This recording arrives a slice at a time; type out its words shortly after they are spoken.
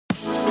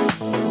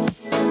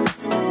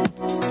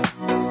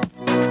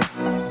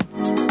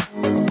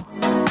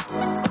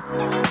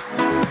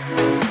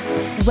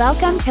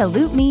Welcome to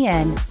Loop Me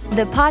In,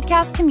 the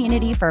podcast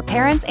community for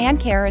parents and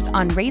carers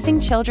on raising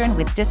children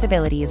with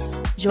disabilities.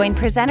 Join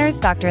presenters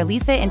Dr.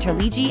 Lisa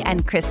Interligi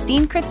and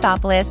Christine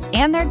Christopoulos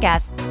and their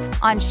guests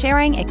on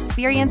sharing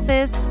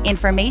experiences,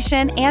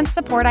 information, and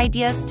support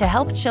ideas to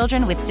help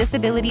children with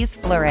disabilities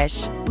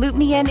flourish. Loop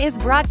Me In is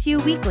brought to you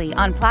weekly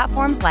on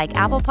platforms like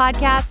Apple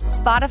Podcasts,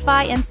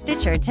 Spotify, and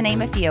Stitcher, to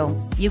name a few.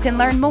 You can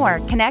learn more,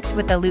 connect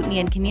with the Loop Me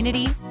In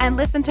community, and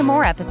listen to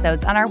more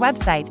episodes on our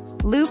website,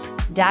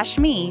 loop-me-in.com.au.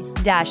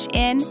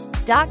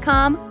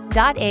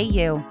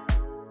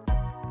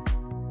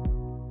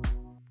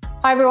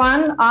 Hi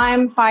everyone,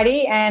 I'm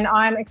Heidi and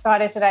I'm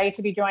excited today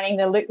to be joining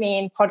the Loop Me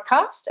In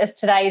podcast as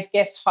today's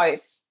guest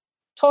host,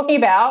 talking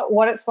about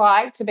what it's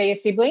like to be a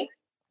sibling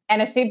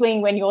and a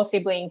sibling when your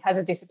sibling has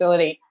a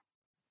disability.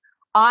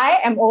 I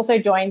am also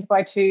joined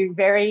by two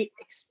very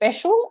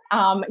special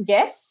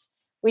guests,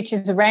 which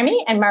is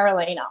Remy and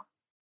Marilena.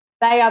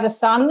 They are the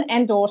son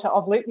and daughter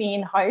of Loop Me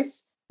In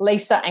hosts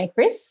Lisa and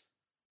Chris.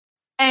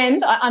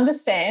 And I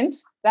understand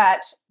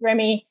that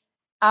Remy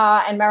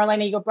and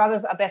Marilena, your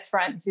brothers, are best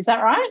friends. Is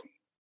that right?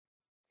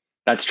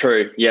 That's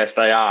true. Yes,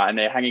 they are. And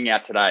they're hanging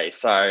out today.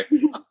 So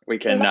we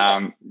can,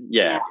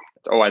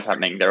 it's always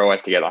happening. They're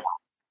always together.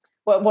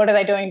 What are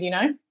they doing? Do you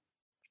know?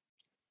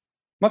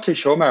 Not too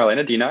sure,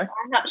 Marilena. Do you know?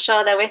 I'm not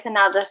sure. They're with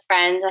another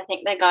friend. I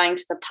think they're going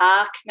to the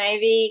park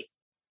maybe.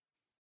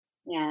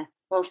 Yeah,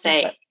 we'll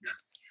see. Okay.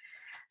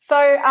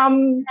 So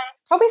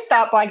probably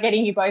start by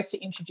getting you both to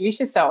introduce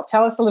yourself.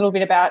 Tell us a little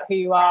bit about who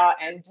you are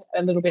and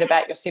a little bit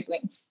about your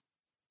siblings.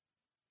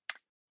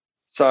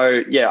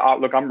 So,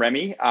 look, I'm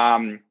Remy.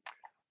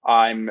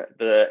 I'm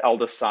the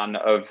eldest son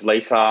of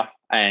Lisa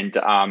and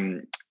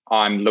I'm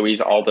Louis'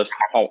 older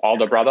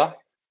brother.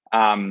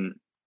 I'm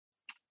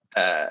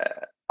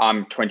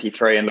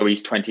 23 and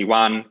Louis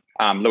 21.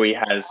 Louis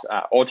has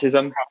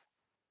autism.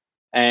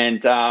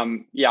 And,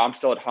 I'm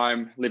still at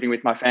home living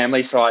with my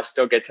family, so I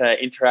still get to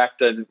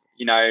interact and,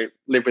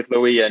 live with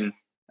Louis and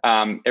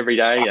every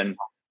day, and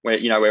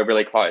we're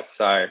really close.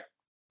 So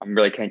I'm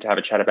really keen to have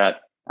a chat about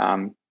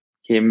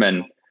him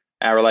and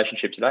our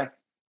relationship today.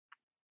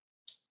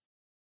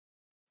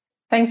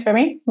 Thanks,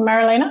 Remy.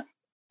 Marilena?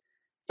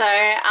 So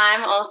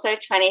I'm also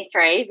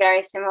 23,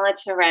 very similar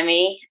to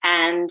Remy,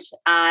 and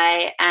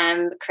I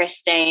am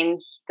Christine,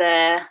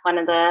 one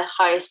of the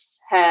hosts,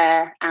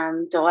 her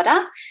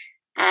daughter.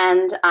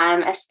 And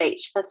I'm a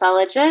speech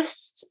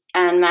pathologist,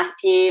 and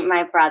Matthew,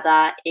 my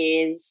brother,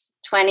 is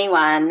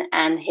 21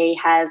 and he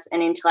has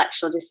an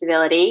intellectual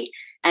disability,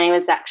 and he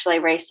was actually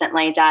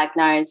recently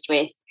diagnosed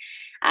with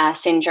a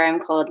syndrome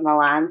called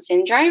Milan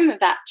syndrome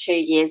about 2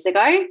 years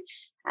ago.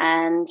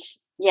 And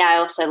I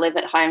also live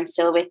at home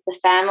still with the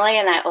family,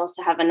 and I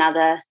also have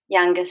another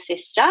younger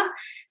sister,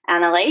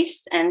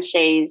 Annalise, and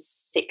she's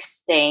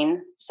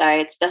 16. So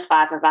it's the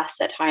five of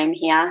us at home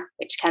here,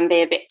 which can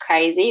be a bit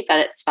crazy, but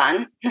it's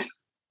fun.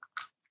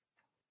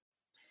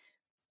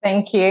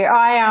 Thank you.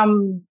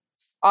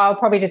 I'll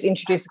probably just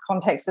introduce the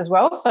context as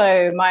well.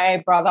 So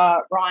my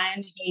brother,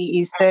 Ryan, he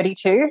is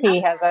 32.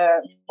 He has a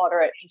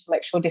moderate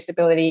intellectual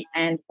disability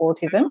and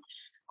autism,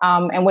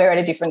 and we're at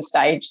a different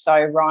stage.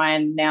 So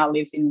Ryan now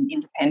lives in an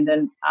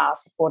independent,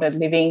 supported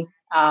living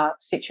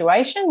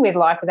situation with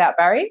Life Without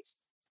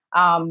Barriers.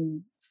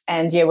 We're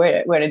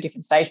at a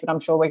different stage, but I'm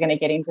sure we're going to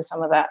get into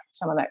some of that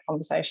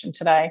conversation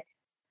today.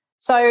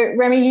 So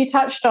Remy, you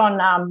touched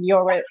on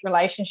your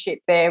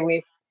relationship there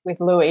with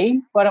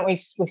Louis. Why don't we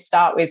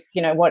start with,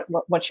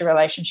 what's your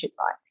relationship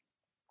like?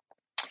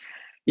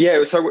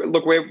 Yeah, so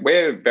look,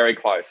 we're very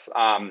close,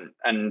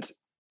 and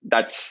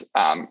that's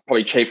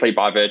probably chiefly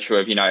by virtue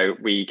of,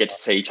 we get to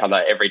see each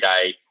other every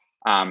day,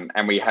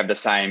 and we have the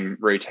same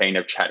routine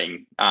of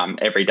chatting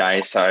every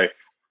day. So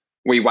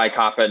we wake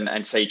up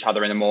and see each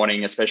other in the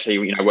morning, especially,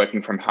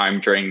 working from home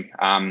during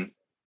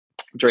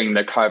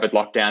the COVID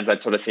lockdowns,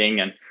 that sort of thing.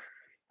 And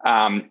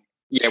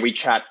we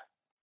chat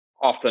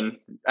often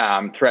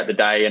throughout the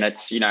day, and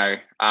it's due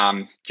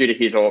to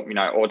his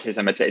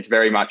autism, it's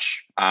very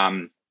much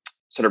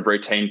sort of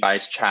routine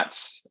based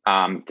chats,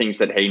 things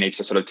that he needs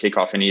to sort of tick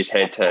off in his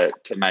head to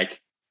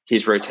make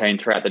his routine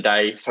throughout the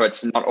day. So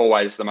it's not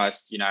always the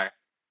most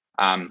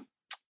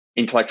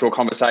intellectual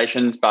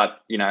conversations,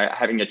 but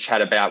having a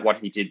chat about what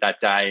he did that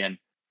day and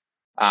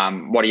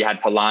what he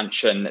had for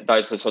lunch, and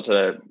those are sorts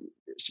of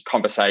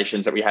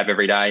conversations that we have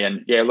every day.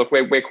 And look,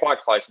 we're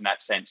quite close in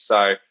that sense.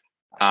 So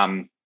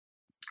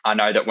I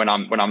know that when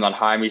I'm not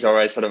home, he's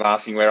always sort of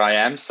asking where I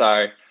am.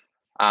 So,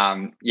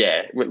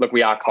 look,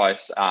 we are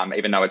close,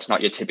 even though it's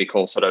not your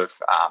typical sort of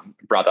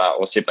brother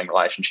or sibling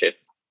relationship.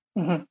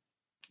 Mm-hmm.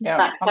 Yeah,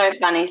 that's so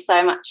funny.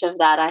 So much of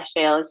that I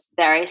feel is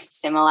very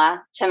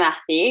similar to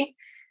Matthew.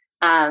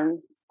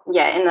 In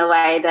the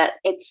way that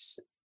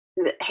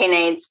he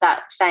needs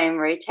that same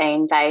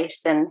routine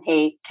base, and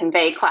he can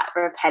be quite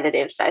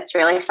repetitive. So it's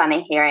really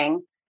funny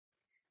hearing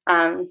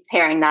that,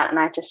 and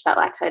I just felt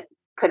like I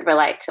could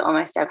relate to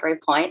almost every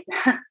point.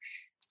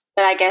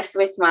 But I guess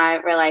with my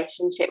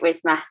relationship with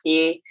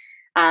Matthew,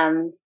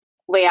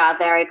 we are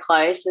very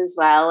close as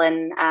well,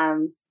 and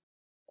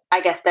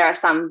I guess there are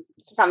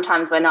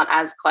sometimes we're not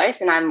as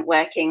close, and I'm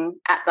working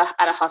at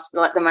a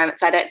hospital at the moment,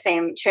 so I don't see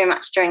him too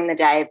much during the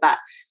day, but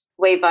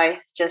we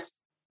both just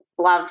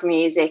love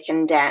music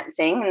and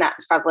dancing, and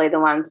that's probably the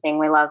one thing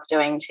we love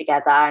doing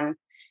together. And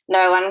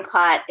no one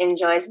quite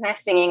enjoys my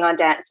singing or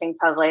dancing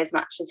probably as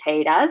much as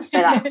he does, so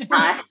that's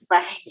nice.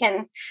 Like, he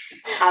can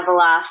have a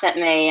laugh at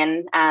me,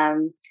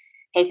 and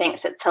he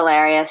thinks it's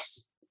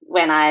hilarious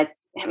when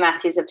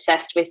Matthew's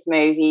obsessed with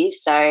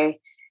movies, so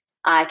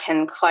I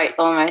can quote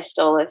almost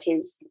all of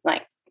his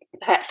like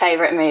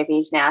favourite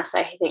movies now,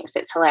 so he thinks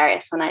it's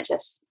hilarious when I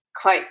just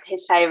quote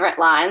his favourite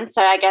lines.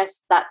 So I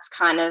guess that's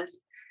kind of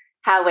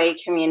how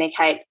we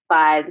communicate,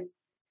 by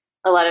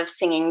a lot of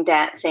singing,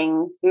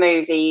 dancing,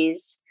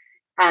 movies,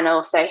 and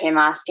also him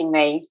asking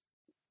me,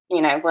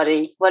 you know, what are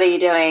you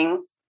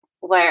doing?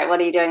 What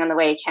are you doing on the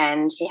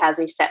weekend? He has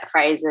his set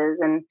phrases,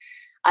 and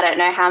I don't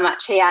know how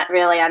much he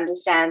really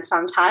understands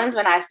sometimes.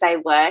 When I say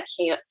work,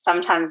 he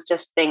sometimes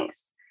just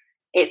thinks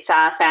it's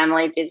our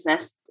family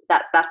business,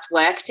 that's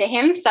work to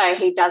him, so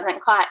he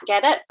doesn't quite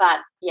get it. But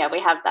yeah, we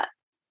have that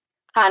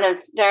kind of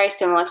very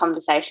similar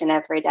conversation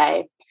every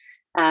day,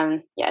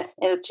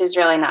 which is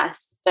really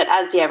nice. But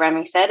as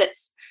Remy said,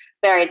 it's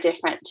very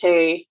different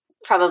to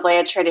probably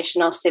a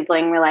traditional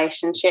sibling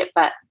relationship,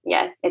 but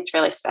yeah, it's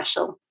really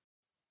special.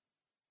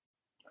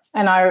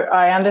 And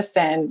I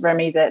understand,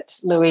 Remy, that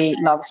Louis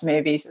loves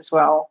movies as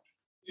well.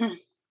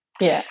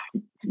 Yeah.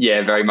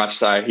 Yeah, very much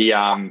so. He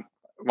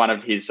one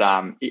of his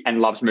and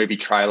loves movie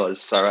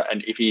trailers. So,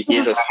 and if he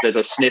hears there's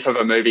a sniff of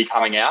a movie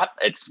coming out,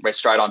 we're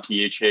straight onto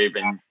YouTube,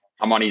 and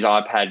I'm on his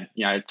iPad,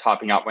 you know,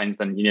 typing up when's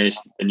the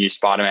new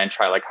Spider-Man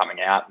trailer coming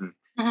out,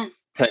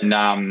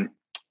 and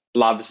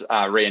loves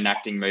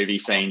reenacting movie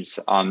scenes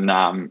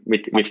on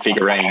with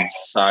figurines.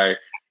 So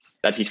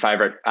that's his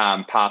favourite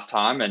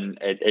pastime, and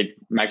it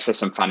makes for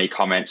some funny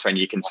comments when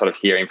you can sort of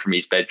hear him from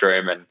his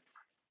bedroom,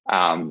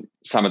 and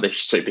some of the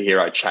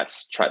superhero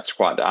chats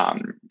quite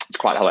it's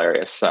quite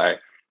hilarious. So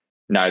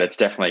no, that's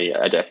definitely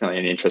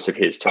an interest of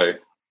his too.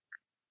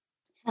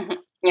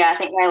 Yeah, I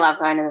think they love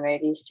going to the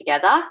movies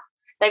together.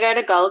 They go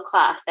to Gold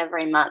Class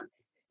every month.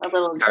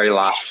 Very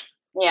lush.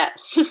 Yeah.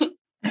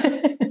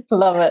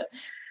 Love it.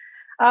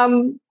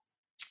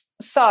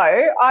 So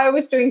I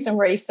was doing some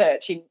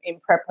research in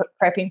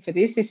prepping for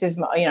this. This is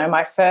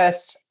my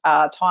first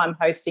time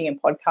hosting a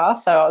podcast,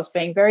 so I was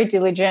being very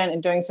diligent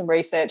and doing some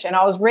research, and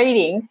I was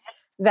reading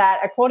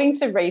that according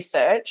to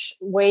research,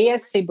 we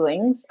as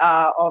siblings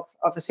of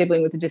a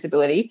sibling with a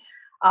disability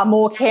are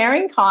more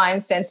caring,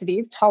 kind,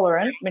 sensitive,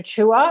 tolerant,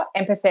 mature,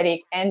 empathetic,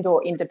 and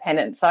or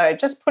independent. So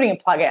just putting a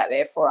plug out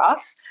there for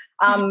us.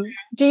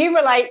 Do you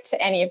relate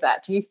to any of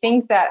that? Do you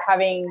think that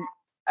having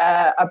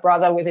a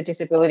brother with a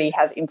disability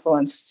has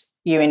influenced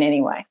you in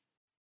any way?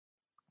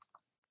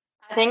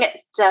 I think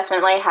it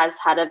definitely has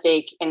had a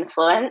big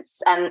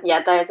influence, and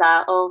yeah, those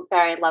are all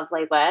very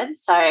lovely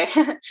words. So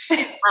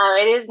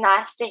it is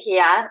nice to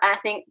hear. I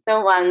think the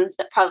ones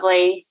that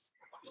probably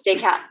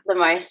stick out the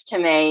most to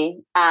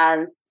me,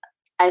 I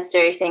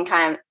do think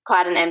I'm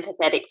quite an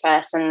empathetic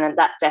person, and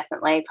that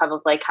definitely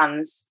probably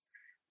comes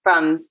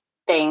from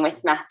being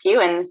with Matthew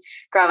and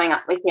growing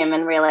up with him,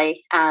 and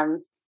really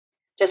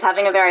just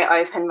having a very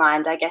open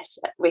mind, I guess,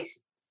 with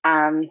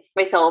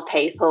all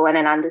people, and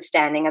an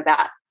understanding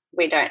about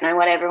we don't know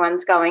what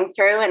everyone's going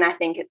through. And I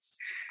think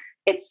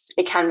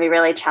it can be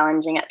really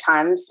challenging at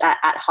times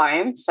at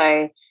home.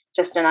 So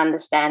just an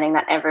understanding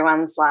that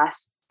everyone's life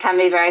can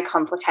be very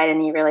complicated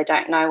and you really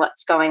don't know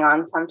what's going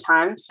on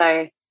sometimes.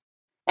 So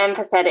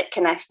empathetic,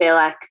 and I feel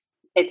like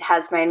it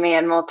has made me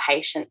a more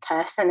patient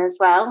person as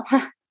well.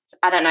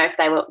 I don't know if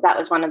that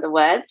was one of the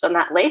words on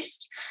that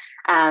list.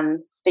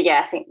 But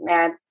yeah, I think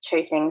there are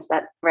two things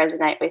that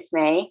resonate with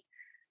me.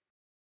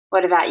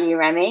 What about you,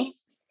 Remy?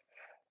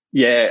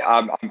 Yeah,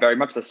 I'm very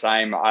much the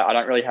same. I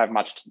don't really have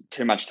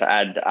too much to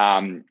add.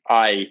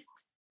 It's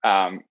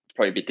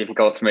probably a bit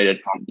difficult for me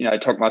to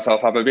talk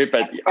myself up a bit,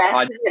 but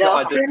I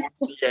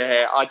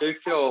do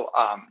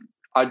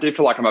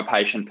feel like I'm a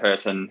patient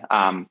person.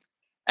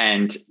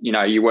 And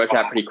you work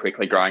out pretty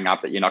quickly growing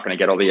up that you're not going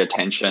to get all the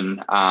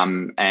attention,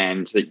 and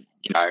that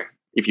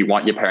if you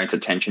want your parents'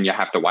 attention, you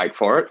have to wait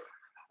for it.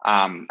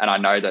 And I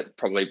know that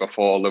probably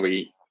before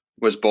Louis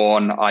was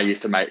born, I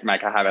used to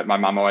make a habit. My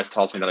mum always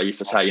tells me that I used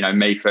to say,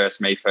 me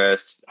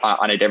first.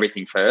 I need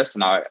everything first.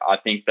 And I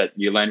think that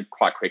you learn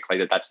quite quickly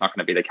that that's not going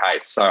to be the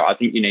case. So I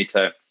think you need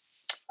to,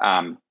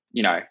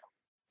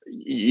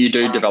 you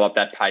do develop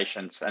that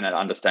patience and an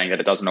understanding that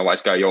it doesn't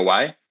always go your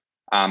way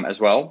as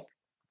well.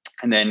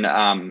 And then,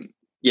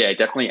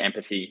 definitely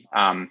empathy,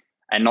 and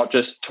not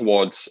just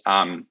towards,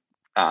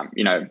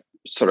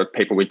 sort of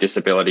people with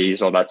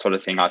disabilities or that sort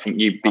of thing. I think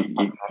you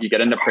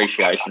get an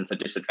appreciation for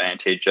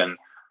disadvantage, and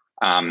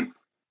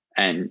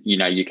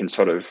you can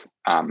sort of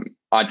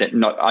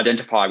not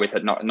identify with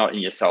it, not in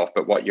yourself,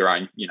 but what your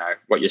own,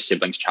 what your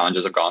siblings'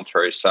 challenges have gone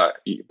through. So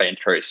you've been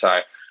through.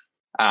 So,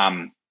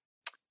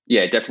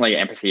 definitely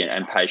empathy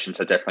and patience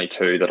are definitely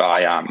two that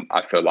I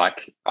feel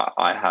like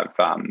I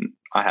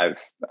have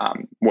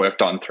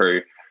worked on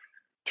through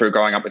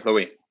growing up with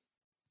Louis.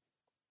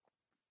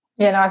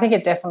 Yeah, no, I think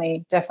it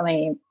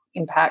definitely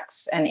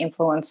impacts and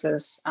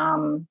influences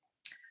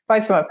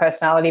both from a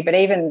personality, but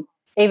even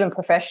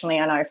professionally.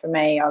 I know for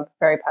me, I'm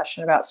very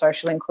passionate about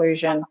social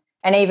inclusion,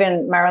 and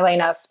even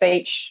Marilena,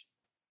 speech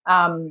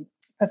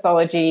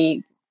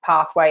pathology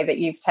pathway that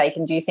you've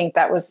taken. Do you think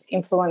that was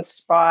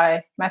influeenced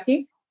by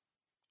Matthew?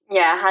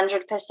 Yeah,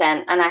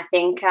 100%. And I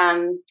think,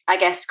 I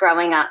guess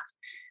growing up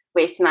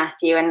with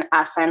Matthew and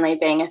us only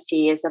being a few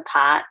years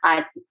apart,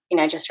 I,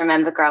 just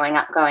remember growing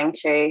up going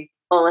to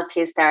all of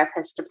his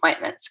therapist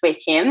appointments with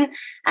him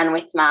and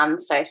with mum.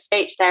 So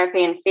speech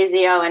therapy and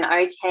physio and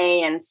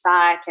OT and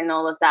psych and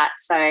all of that.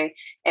 So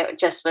it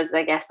just was,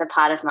 I guess, a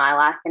part of my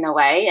life in a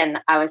way. And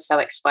I was so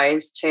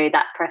exposed to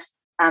that,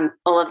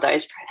 all of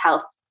those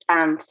health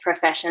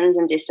professions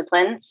and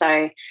disciplines.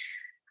 So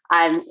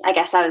I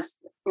guess I was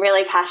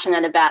really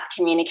passionate about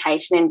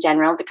communication in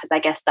general, because I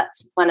guess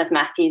that's one of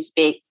Matthew's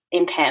big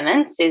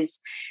impairments is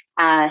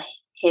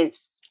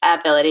his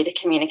ability to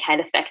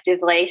communicate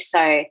effectively.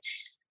 So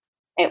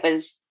it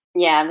was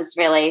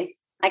really,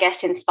 I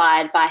guess,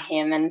 inspired by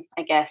him, and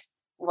I guess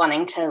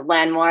wanting to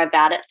learn more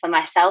about it for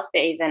myself,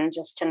 even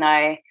just to know.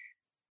 I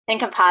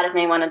think a part of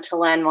me wanted to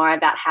learn more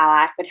about how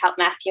I could help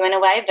Matthew in a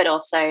way, but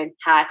also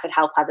how I could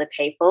help other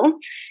people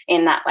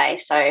in that way.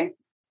 So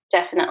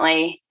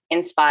definitely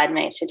inspired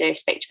me to do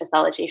speech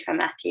pathology for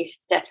Matthew.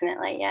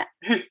 Definitely, yeah.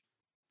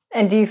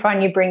 And do you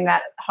find you bring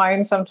that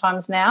home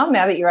sometimes now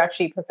that you're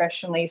actually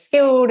professionally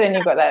skilled and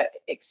you've got that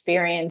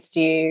experience?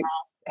 Do you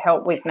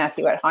help with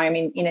Matthew at home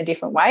in a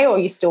different way, or are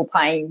you still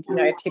playing,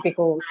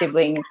 typical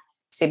sibling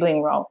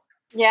role?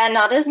 Yeah,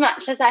 not as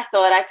much as I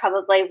thought I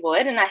probably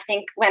would. And I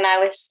think when I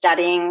was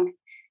studying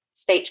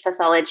speech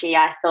pathology,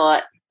 I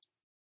thought,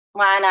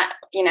 why not,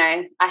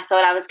 I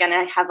thought I was going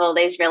to have all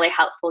these really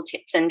helpful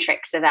tips and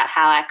tricks about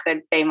how I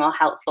could be more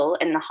helpful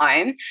in the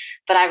home.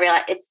 But I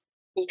realized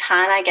you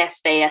can't, I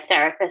guess, be a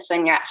therapist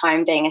when you're at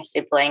home being a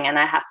sibling. And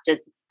I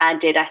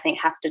think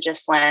have to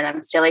just learn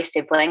I'm still a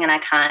sibling and I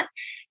can't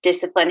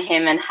discipline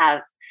him and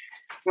have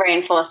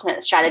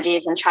reinforcement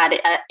strategies and try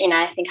to,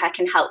 I think I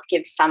can help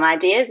give some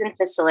ideas and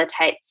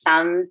facilitate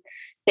some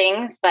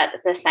things, but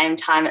at the same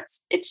time,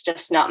 it's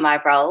just not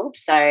my role.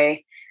 So,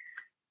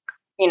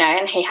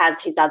 and he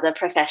has his other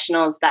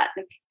professionals that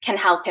can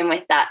help him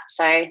with that.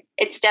 So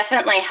it's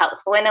definitely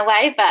helpful in a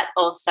way, but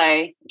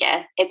also,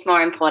 yeah, it's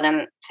more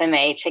important for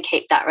me to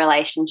keep that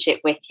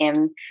relationship with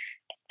him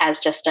as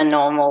just a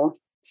normal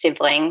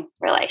sibling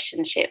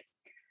relationship.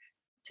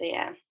 So,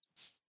 yeah.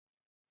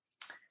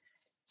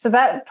 So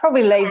that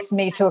probably leads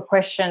me to a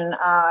question.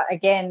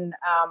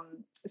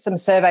 Some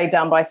survey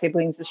done by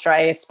Siblings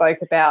Australia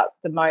spoke about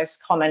the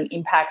most common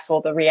impacts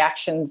or the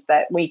reactions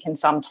that we can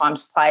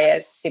sometimes play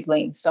as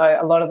siblings. So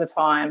a lot of the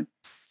time,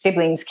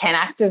 siblings can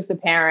act as the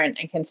parent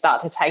and can start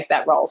to take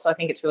that role. So I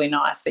think it's really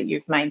nice that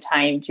you've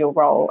maintained your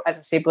role as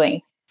a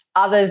sibling.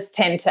 Others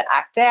tend to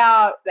act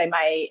out. They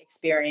may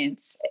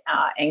experience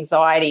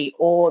anxiety,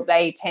 or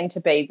they tend to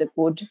be the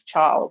good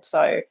child.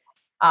 So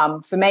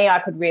for me, I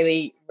could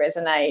really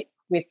resonate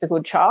with the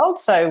good child.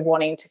 So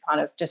wanting to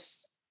kind of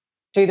just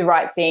do the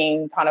right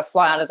thing, kind of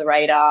fly under the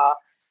radar,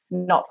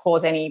 not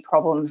cause any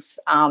problems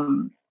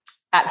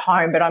at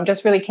home. But I'm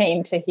just really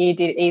keen to hear,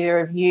 did either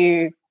of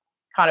you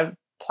kind of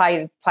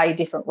play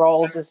different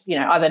roles as,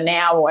 either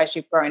now or as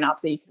you've grown up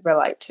that you could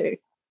relate to?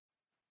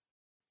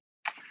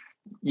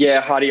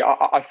 Yeah, Heidi,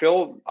 I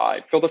feel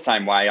the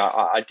same way.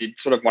 I did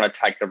sort of want to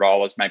take the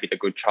role as maybe the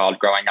good child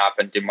growing up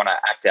and didn't want to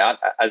act out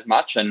as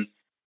much. And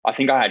I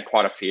think I had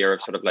quite a fear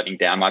of sort of letting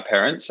down my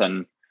parents.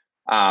 And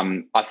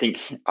I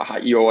think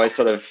you always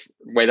sort of,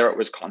 whether it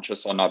was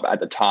conscious or not at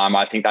the time,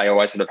 I think they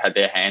always sort of had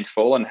their hands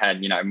full and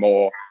had,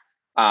 more,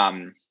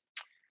 better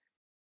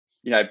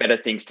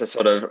things to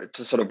sort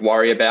of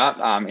worry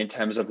about in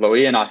terms of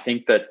Louis. And I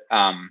think that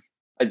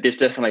this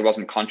definitely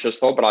wasn't conscious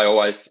thought, but I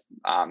always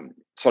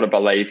sort of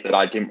believed that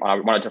I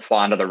wanted to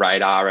fly under the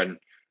radar and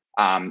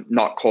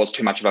not cause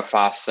too much of a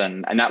fuss.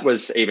 And that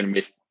was even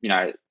with,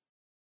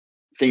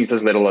 things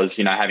as little as,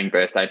 having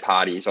birthday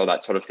parties or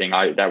that sort of thing.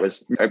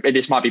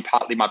 This might be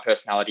partly my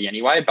personality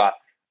anyway, but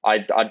I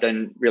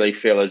didn't really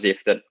feel as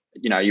if that,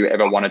 you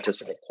ever wanted to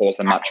sort of cause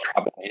them much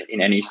trouble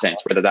in any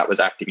sense, whether that was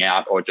acting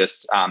out or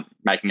just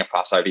making a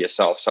fuss over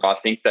yourself. So I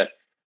think that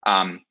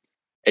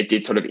it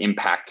did sort of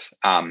impact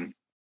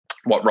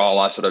what role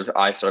I sort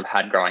of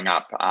had growing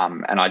up.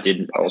 And I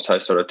did also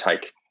sort of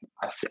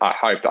I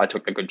hoped I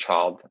took the good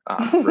child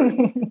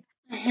route.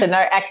 So no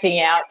acting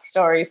out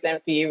stories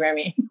then for you,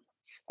 Remy?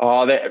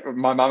 Oh,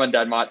 my mum and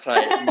dad might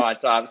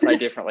say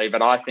differently,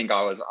 but I think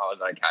I was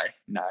okay.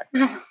 No.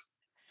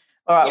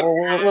 All right, well,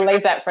 we'll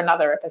leave that for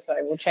another episode.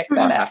 We'll check that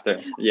out. Have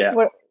to, yeah.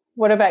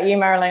 What about you,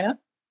 Marilena?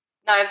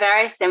 No,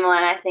 very similar.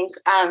 And I think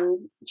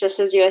just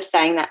as you were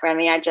saying that,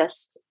 Remy,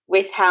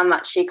 with how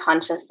much you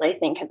consciously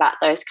think about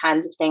those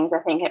kinds of things, I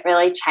think it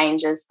really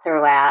changes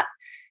throughout.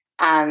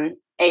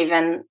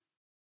 Even,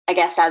 I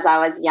guess, as I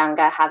was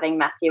younger, having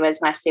Matthew as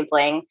my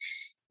sibling,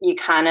 you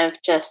kind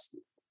of just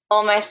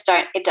almost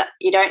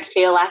you don't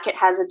feel like it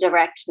has a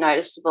direct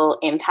noticeable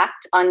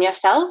impact on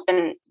yourself,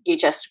 and you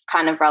just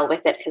kind of roll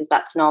with it because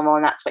that's normal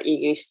and that's what you're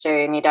used to,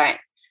 and you don't,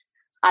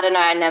 I don't know,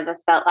 I never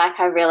felt like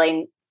I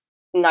really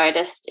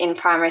noticed in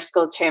primary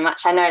school too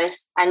much. I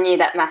knew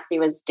that Matthew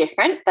was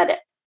different, but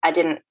I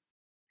didn't,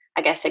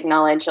 I guess,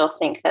 acknowledge or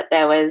think that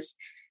there was,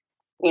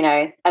 you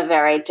know, a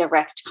very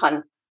direct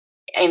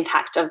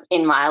impact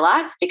in my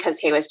life because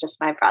he was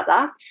just my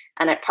brother.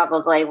 And it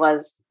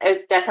was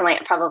definitely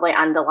probably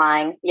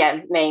underlying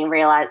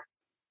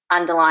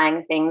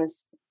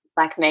things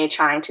like me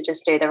trying to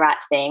just do the right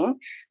thing.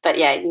 But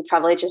yeah, you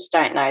probably just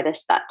don't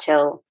notice that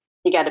till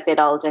you get a bit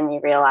older and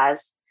you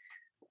realize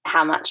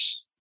how much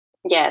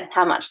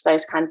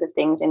those kinds of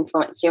things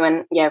influence you.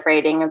 And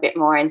reading a bit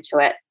more into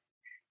it,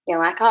 you're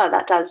like, oh,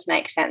 that does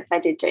make sense. I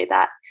did do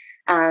that.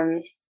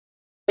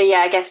 But yeah,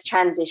 I guess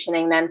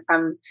transitioning then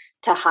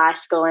to high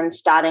school and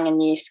starting a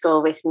new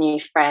school with new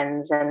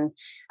friends, and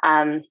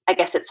I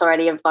guess it's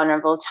already a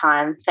vulnerable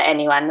time for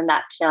anyone, and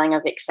that feeling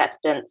of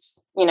acceptance,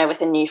 you know,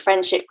 with a new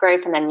friendship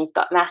group, and then you've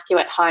got Matthew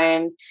at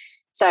home.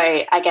 So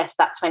I guess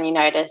that's when you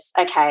notice,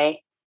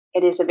 okay,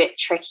 it is a bit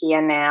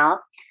trickier now.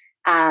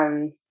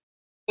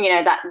 You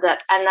know,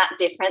 that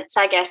difference,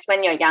 I guess,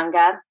 when you're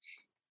younger,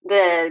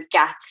 the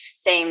gap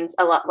seems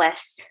a lot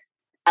less,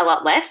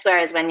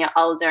 whereas when you're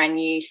older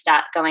and you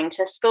start going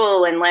to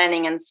school and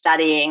learning and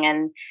studying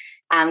and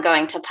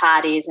going to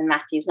parties and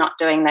Matthew's not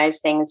doing those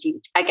things,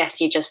 I guess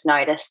you just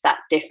notice that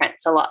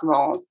difference a lot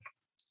more.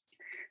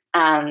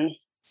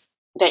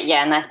 But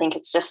yeah, and I think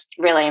it's just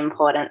really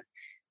important,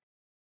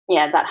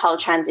 that whole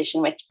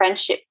transition with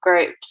friendship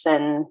groups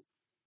and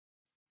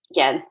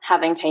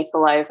having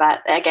people over.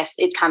 I guess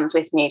it comes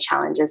with new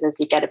challenges as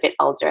you get a bit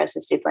older as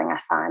a sibling, I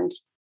find.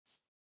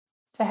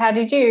 So how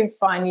did you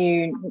find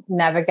you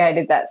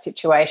navigated that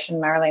situation,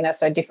 Marilena?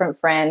 So different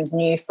friends,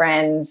 new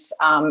friends,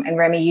 and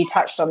Remy, you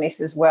touched on this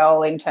as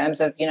well in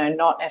terms of, you know,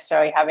 not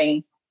necessarily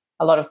having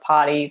a lot of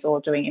parties or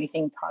doing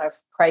anything kind of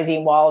crazy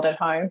and wild at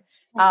home.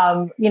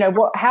 You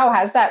know, how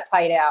has that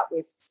played out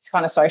with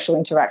kind of social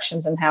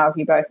interactions, and how have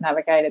you both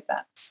navigated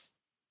that?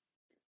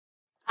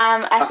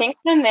 I think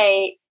for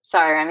me,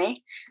 sorry,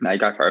 Remy. No,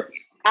 go for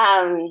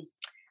it.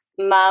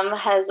 Mum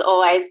has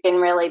always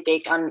been really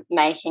big on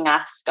making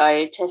us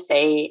go to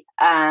see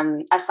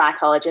a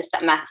psychologist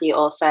that Matthew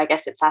also, I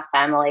guess it's our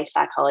family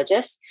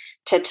psychologist,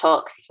 to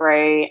talk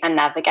through and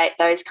navigate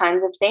those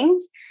kinds of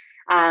things,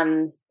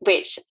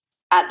 which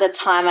at the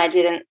time I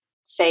didn't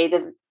see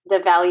the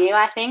value,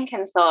 I think,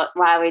 and thought,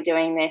 why are we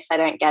doing this? I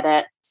don't get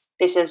it.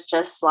 This is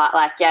just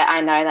like,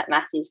 I know that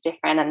Matthew's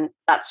different and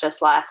that's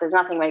just life. There's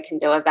nothing we can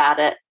do about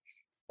it.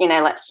 You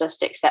know, let's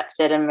just accept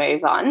it and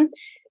move on.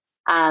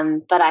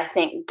 But I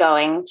think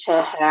going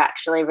to her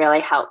actually really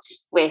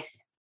helped with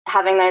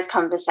having those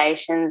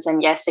conversations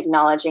and, yes,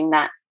 acknowledging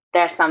that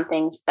there are some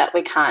things that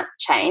we can't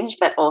change,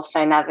 but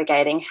also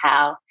navigating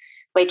how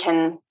we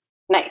can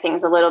make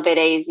things a little bit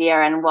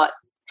easier and what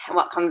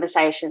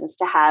conversations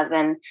to have,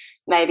 and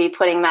maybe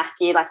putting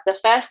Matthew, like the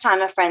first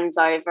time a friend's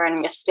over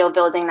and you're still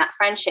building that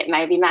friendship,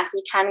 maybe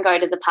Matthew can go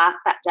to the park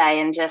that day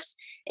and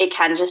it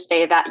can just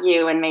be about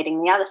you and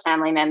meeting the other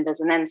family members,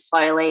 and then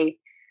slowly,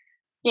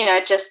 you know,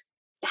 just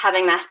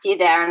having Matthew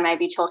there and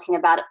maybe talking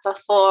about it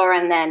before,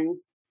 and then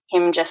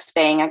him just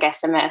being, I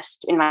guess,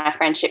 immersed in my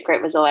friendship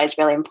group was always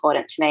really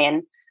important to me.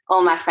 And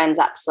all my friends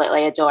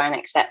absolutely adore and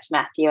accept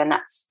Matthew, and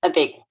that's a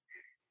big,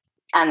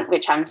 and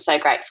which I'm so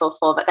grateful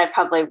for. But they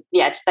probably,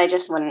 they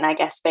just wouldn't, I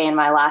guess, be in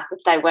my life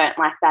if they weren't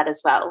like that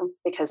as well,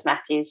 because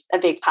Matthew's a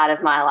big part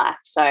of my life.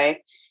 So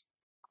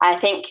I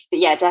think,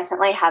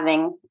 definitely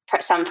having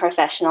some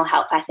professional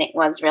help, I think,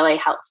 was really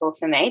helpful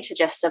for me to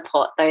just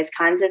support those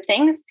kinds of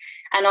things.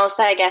 And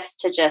also, I guess,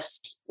 to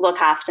just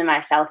look after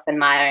myself and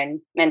my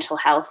own mental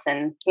health,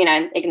 and, you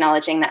know,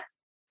 acknowledging that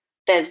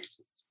there's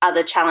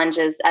other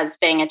challenges as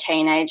being a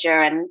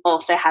teenager, and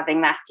also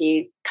having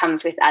Matthew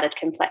comes with added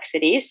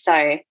complexities.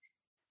 So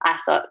I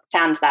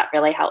found that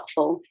really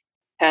helpful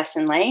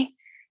personally.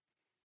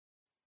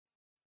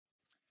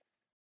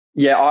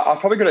 Yeah, I've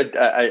probably got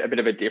a bit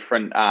of a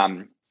different,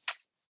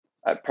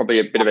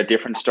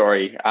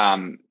 story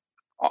on,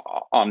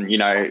 you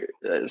know,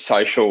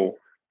 social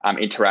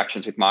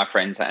interactions with my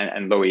friends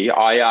and Louis.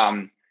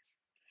 I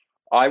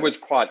was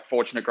quite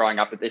fortunate growing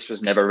up that this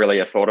was never really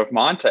a thought of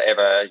mine to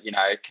ever, you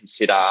know,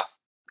 consider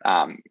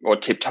or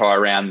tiptoe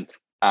around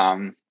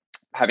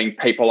having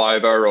people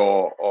over,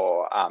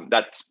 or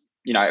that's,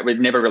 you know, it would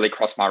never really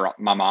cross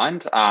my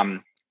mind.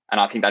 And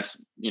I think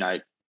that's, you know,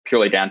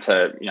 purely down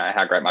to, you know,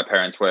 how great my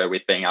parents were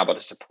with being able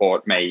to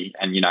support me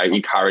and, you know,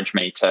 encourage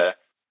me to.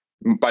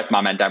 Both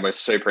mum and dad were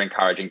super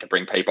encouraging to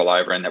bring people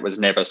over, and that was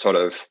never sort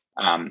of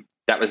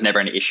that was never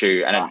an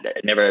issue, and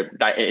they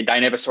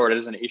never saw it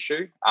as an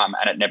issue,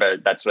 and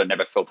that sort of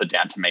never filtered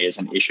down to me as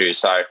an issue.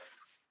 So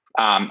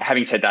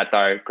having said that,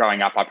 though,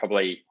 growing up I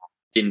probably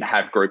didn't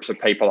have groups of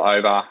people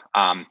over.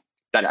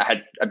 That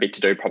had a bit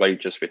to do probably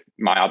just with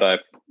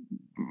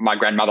my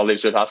grandmother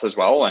lives with us as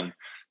well, and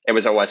it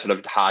was always sort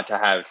of hard to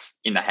have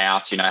in the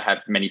house, you know,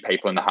 have many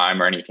people in the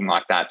home or anything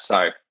like that.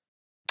 So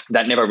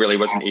that never really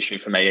was an issue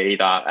for me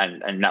either,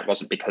 and that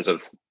wasn't because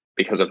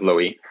of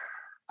Louis.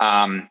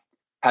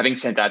 Having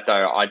said that,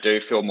 though, I do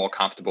feel more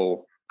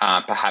comfortable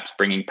perhaps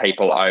bringing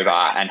people over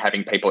and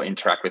having people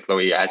interact with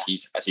Louis as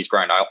he's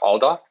grown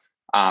older.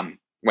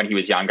 When he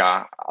was younger,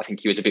 I think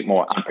he was a bit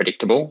more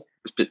unpredictable,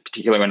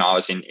 particularly when I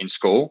was in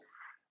school.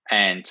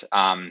 And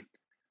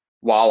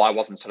while I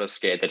wasn't sort of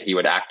scared that he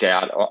would act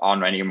out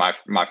on any of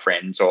my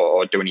friends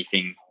or do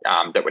anything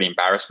that would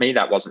embarrass me,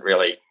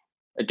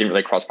 it didn't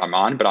really cross my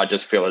mind. But I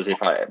just feel as if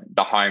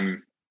the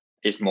home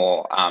is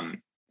more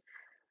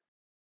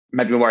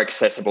maybe more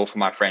accessible for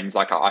my friends.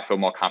 Like I feel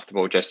more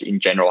comfortable just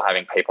in general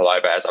having people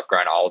over as I've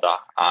grown older,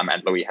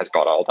 and Louis has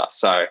got older.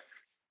 So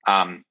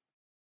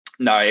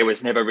no, it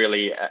was never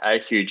really a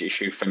huge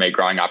issue for me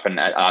growing up, and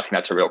I think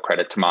that's a real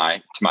credit to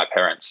my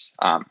parents,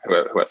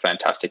 who are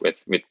fantastic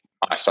with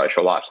my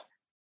social life.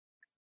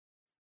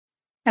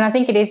 And I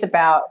think it is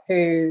about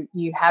who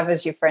you have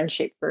as your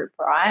friendship group,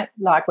 right?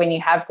 Like when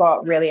you have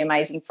got really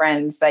amazing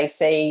friends, they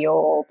see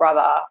your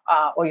brother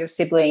or your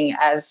sibling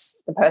as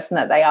the person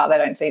that they are. They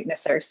don't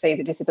necessarily see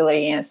the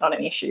disability, and it's not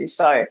an issue.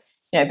 So,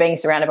 being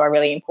surrounded by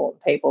really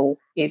important people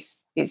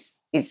is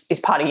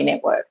part of your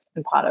network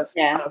and part of.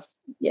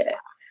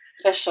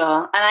 For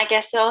sure. And I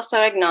guess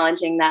also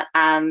acknowledging that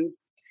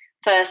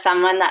for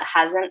someone that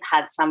hasn't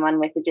had someone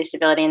with a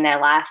disability in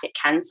their life, it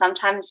can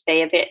sometimes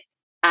be a bit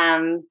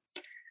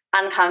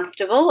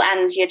uncomfortable,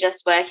 and you're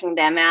just working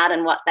them out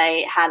and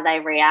how they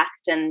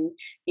react, and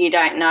you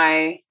don't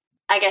know.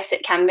 I guess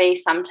it can be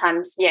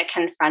sometimes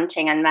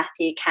confronting, and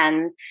Matthew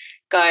can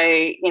go,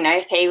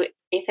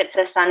 if it's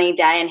a sunny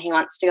day and he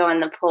wants to go in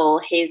the pool,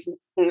 his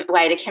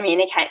way to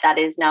communicate that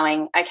is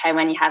knowing, okay,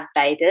 when you have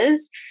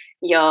bathers,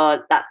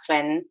 that's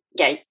when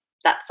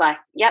that's like,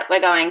 yep, we're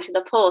going to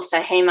the pool.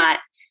 So he might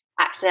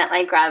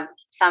accidentally grab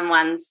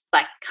someone's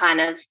like kind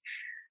of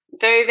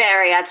boob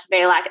area to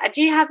be like,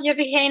 do you have your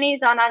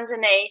bikinis on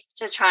underneath,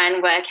 to try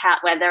and work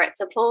out whether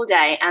it's a pool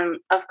day. And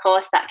of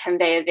course that can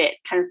be a bit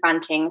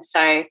confronting. So,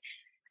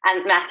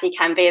 and Matthew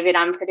can be a bit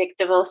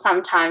unpredictable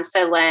sometimes.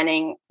 So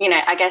learning,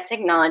 I guess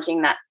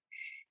acknowledging that,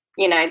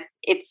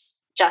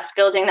 it's just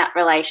building that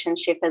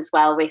relationship as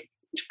well with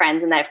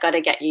friends, and they've got to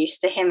get used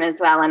to him as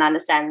well and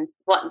understand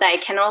what they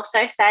can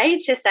also say,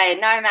 to say,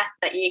 no, Matt,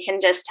 that you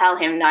can just tell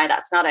him, no,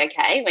 that's not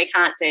okay. We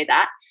can't do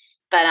that.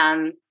 But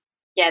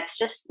it's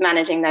just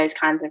managing those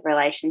kinds of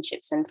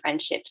relationships and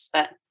friendships.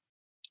 I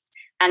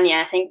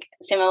think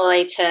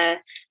similarly to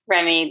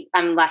Remy,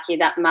 I'm lucky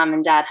that mum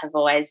and dad have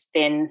always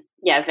been,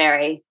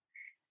 very,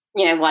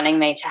 wanting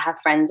me to have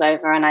friends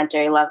over, and I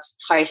do love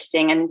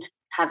hosting and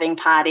having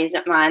parties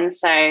at mine.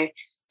 So,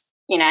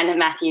 and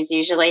Matthew's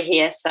usually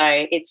here. So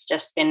it's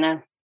just been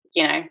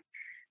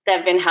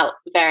they've been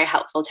very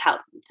helpful to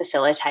help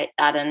facilitate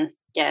that, and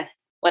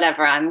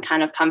whatever I'm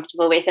kind of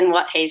comfortable with and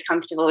what he's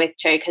comfortable with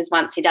too, because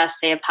once he does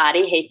see a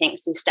party, he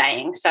thinks he's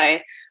staying. So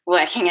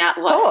working out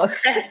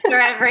what's best for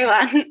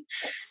everyone,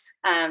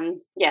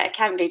 it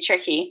can be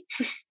tricky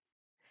because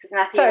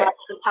Matthew loves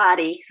the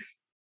party.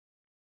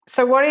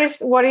 So what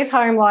is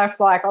home life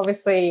like?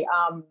 Obviously,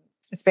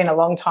 it's been a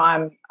long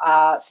time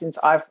since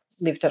I've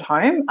lived at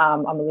home.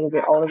 I'm a little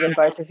bit older than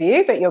both of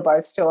you, but you're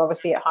both still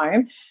obviously at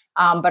home.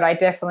 But I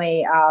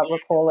definitely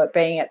recall it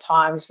being at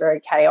times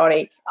very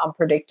chaotic,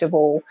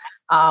 unpredictable,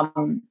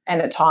 and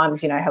at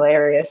times,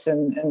 hilarious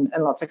and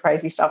lots of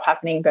crazy stuff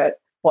happening. But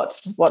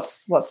what's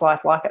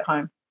life like at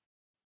home?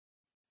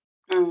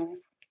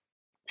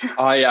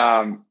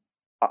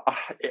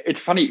 It's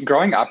funny,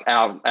 growing up,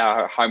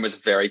 our home was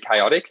very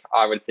chaotic.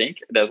 I would think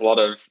there's a lot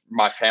of,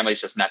 my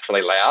family's just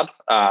naturally loud.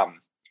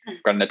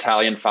 I've got an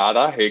Italian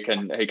father who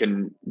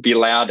can be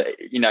loud,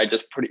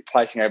 just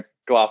placing a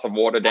glass of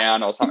water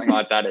down or something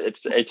like that.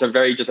 It's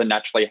just a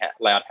naturally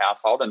loud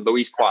household, and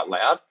Louis is quite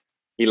loud.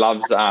 He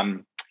loves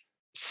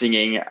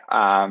singing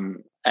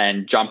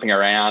and jumping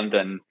around,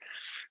 and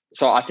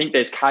so I think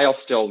there's chaos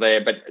still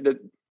there. But the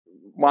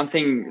one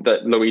thing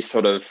that Louis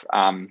sort of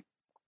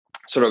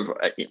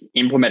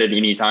implemented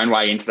in his own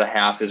way into the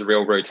house is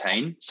real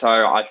routine.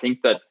 So I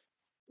think that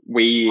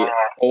we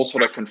all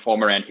sort of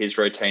conform around his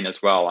routine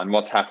as well. And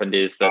what's happened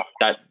is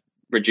that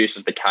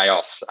reduces the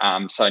chaos.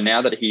 So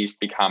now that he's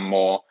become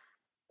more,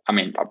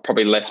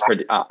 probably less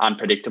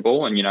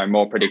unpredictable and,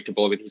 more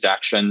predictable with his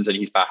actions and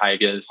his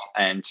behaviours,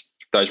 and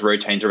those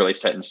routines are really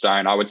set in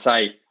stone. I would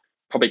say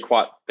probably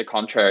quite the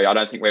contrary. I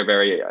don't think we're a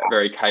very,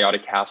 very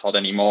chaotic household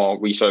anymore.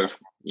 We sort of,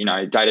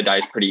 day-to-day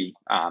is pretty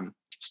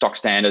stock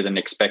standard and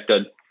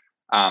expected,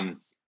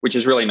 which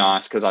is really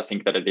nice because I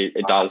think that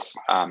it does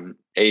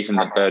ease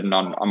the burden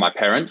on my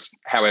parents.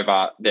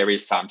 However, there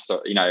is some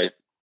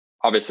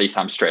obviously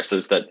some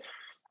stresses that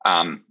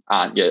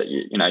aren't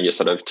your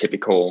sort of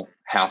typical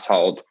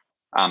household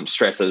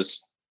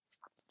stresses,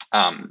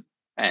 and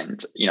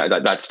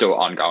that's still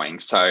ongoing.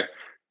 So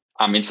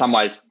in some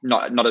ways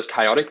not as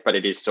chaotic, but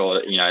it is still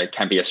it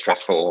can be a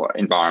stressful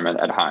environment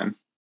at home.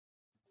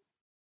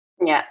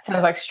 Yeah,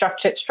 sounds like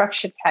structured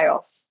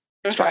chaos.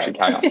 Structured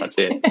chaos. That's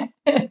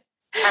it.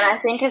 And I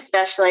think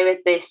especially with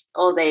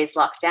all these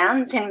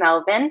lockdowns in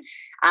Melbourne,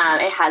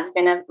 it has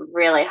been a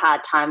really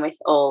hard time with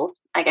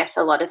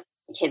a lot of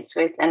kids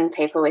with and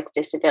people with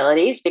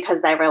disabilities,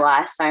 because they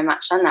rely so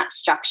much on that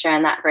structure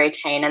and that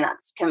routine, and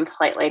that's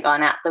completely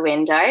gone out the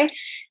window.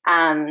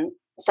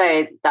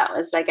 So that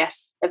was, I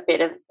guess, a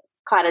bit of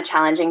quite a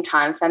challenging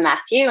time for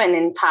Matthew, and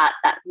in part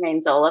that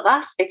means all of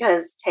us,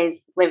 because he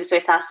lives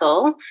with us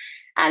all,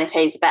 and if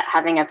he's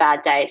having a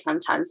bad day,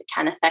 sometimes it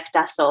can affect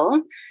us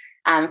all,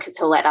 because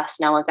he'll let us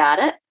know about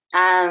it.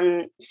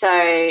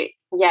 So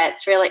yeah,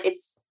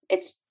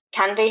 it's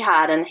can be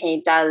hard, and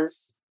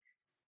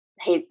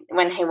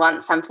when he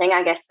wants something,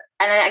 I guess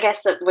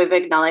that we've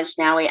acknowledged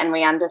now, we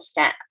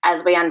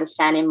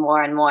understand him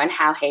more and more and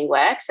how he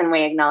works, and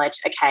we acknowledge,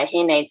 okay,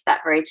 he needs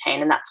that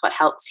routine, and that's what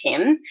helps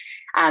him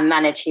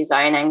manage his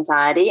own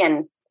anxiety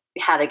and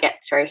how to get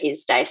through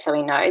his day, so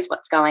he knows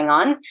what's going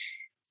on.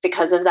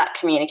 Because of that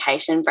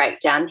communication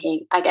breakdown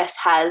he, I guess,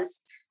 has.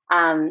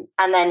 And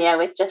then,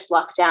 with just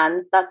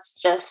lockdown,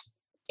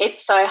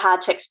 it's so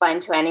hard to explain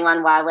to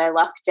anyone why we're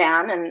locked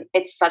down, and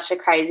it's such a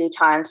crazy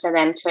time. So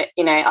then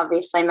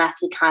obviously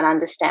Matthew can't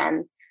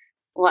understand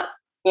why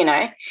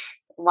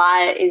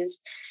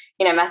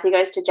Matthew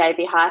goes to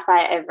JB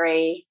Hi-Fi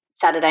every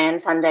Saturday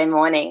and Sunday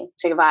morning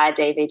to buy a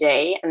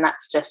DVD, and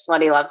that's just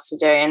what he loves to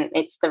do, and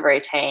it's the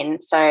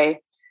routine. So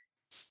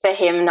for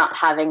him not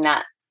having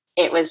that,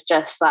 it was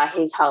just like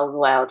his whole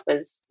world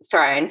was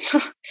thrown.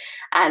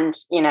 And,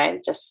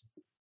 just,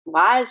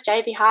 why is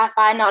JB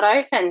Hi-Fi not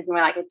open? And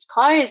we're like, it's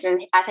closed.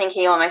 And I think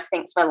he almost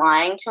thinks we're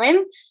lying to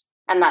him.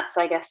 And that's,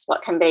 I guess,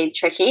 what can be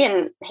tricky,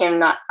 and him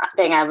not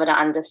being able to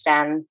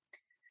understand,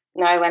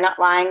 no, we're not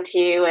lying to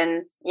you,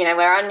 and,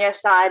 we're on your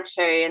side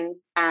too.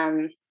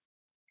 And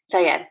so,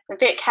 yeah, a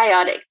bit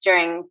chaotic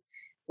during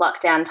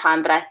lockdown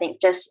time. But I think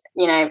just,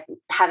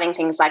 having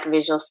things like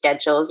visual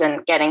schedules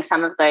and getting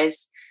some of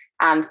those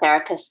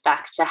therapists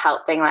back to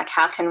help, being like,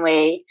 how can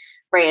we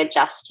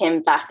readjust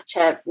him back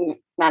to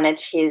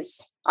manage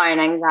his own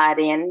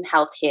anxiety and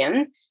help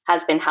him,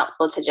 has been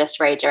helpful to just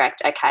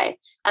redirect, okay.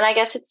 And I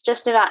guess it's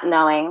just about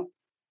knowing,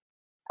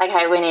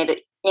 okay, we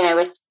need,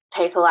 with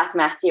people like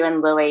Matthew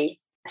and Louis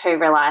who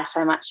rely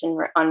so much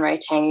on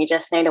routine, you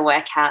just need to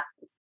work out,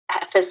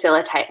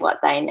 facilitate what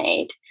they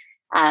need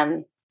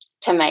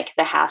to make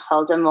the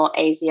household a more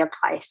easier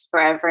place for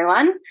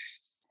everyone.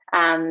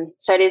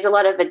 So it is a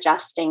lot of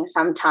adjusting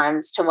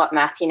sometimes to what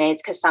Matthew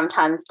needs, because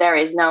sometimes there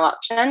is no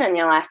option, and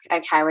you're like,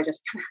 okay, we're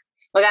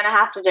going to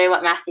have to do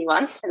what Matthew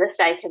wants for the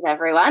sake of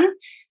everyone,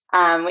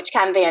 which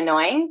can be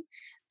annoying,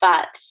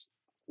 but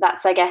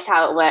that's, I guess,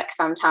 how it works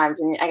sometimes.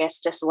 And I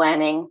guess just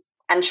learning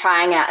and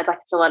trying out, like,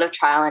 it's a lot of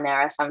trial and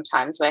error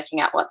sometimes,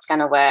 working out what's going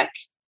to work,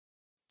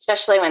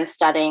 especially when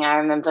studying. I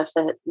remember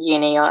for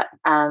uni or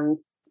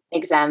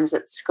exams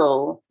at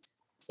school,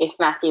 if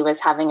Matthew was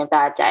having a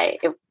bad day,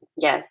 it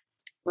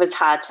was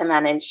hard to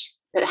manage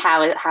how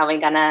we're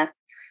going to,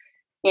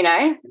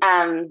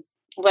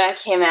 work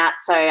him out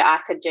so I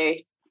could do,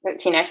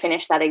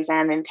 finish that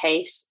exam in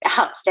peace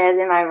upstairs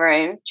in my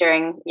room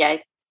during,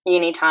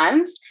 uni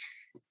times.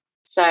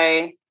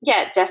 So,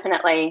 yeah,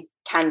 definitely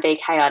can be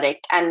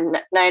chaotic, and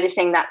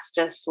noticing that's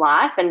just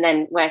life, and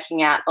then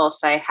working out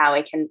also how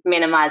we can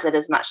minimize it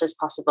as much as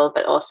possible,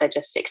 but also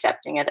just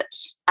accepting it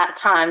at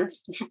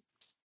times.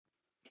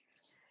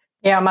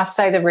 Yeah, I must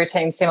say the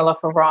routine's similar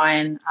for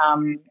Ryan.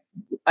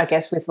 I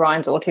guess with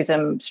Ryan's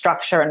autism,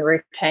 structure and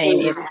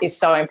routine is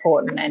so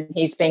important, and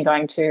he's been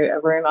going to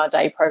Aruma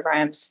day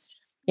programs,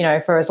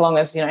 for as long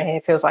as, he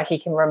feels like he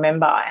can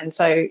remember. And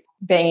so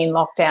being in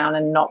lockdown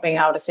and not being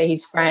able to see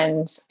his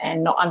friends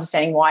and not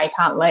understanding why he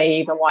can't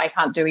leave and why he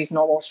can't do his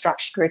normal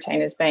structured routine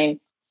has been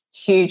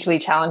hugely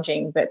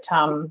challenging. But,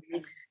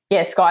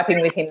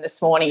 Skyping with him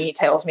this morning, he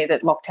tells me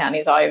that lockdown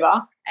is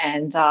over,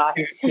 and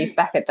he's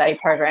back at day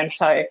programs.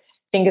 So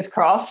fingers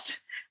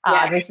crossed.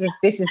 This is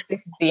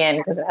the end,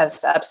 because it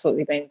has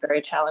absolutely been very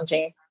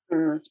challenging. I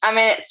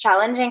mean, it's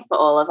challenging for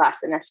all of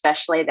us, and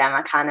especially them.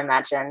 I can't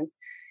imagine.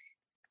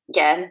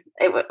 Yeah,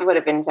 it would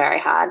have been very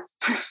hard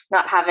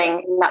not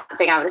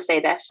being able to see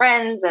their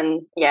friends,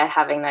 and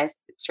having those.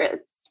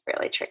 It's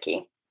really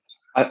tricky.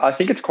 I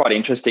think it's quite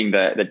interesting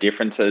the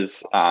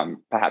differences,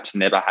 perhaps in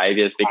their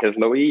behaviours, because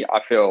Louis,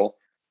 I feel,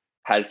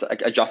 has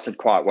adjusted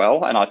quite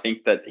well, and I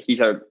think that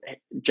he's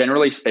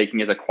generally speaking,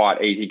 is a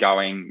quite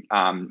easygoing,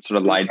 sort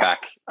of laid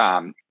back.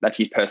 That's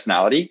his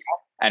personality,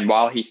 and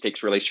while he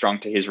sticks really strong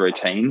to his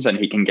routines, and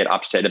he can get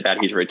upset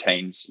about his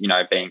routines,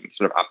 being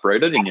sort of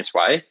uprooted in this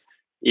way,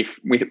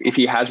 if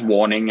he has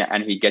warning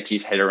and he gets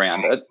his head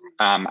around it,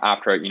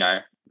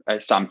 after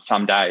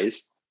some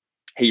days,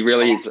 he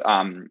really is.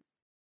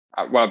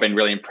 What I've been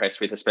really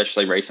impressed with,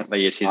 especially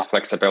recently, is his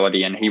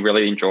flexibility, and he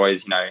really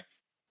enjoys being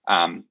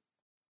on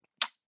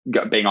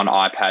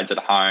iPads at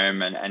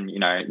home and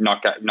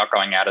not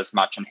going out as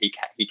much, and he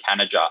can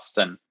adjust,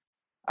 and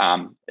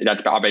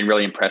I've been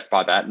really impressed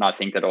by that. And I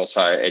think that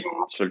also it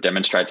sort of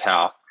demonstrates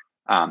how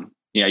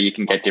you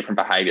can get different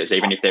behaviours,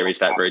 even if there is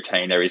that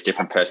routine, there is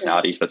different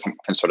personalities that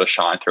can sort of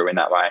shine through in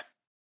that way.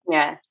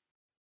 Yeah,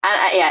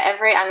 And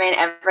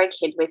every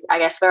kid with, I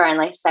guess we're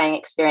only saying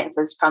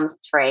experiences from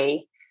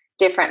 3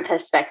 different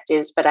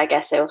perspectives, but I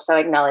guess also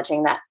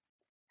acknowledging that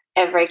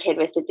every kid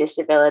with a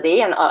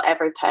disability or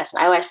every person,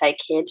 I always say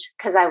kid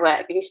because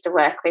I used to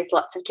work with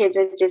lots of kids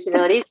with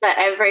disabilities, but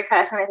every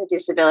person with a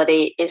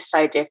disability is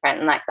so different.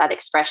 And like that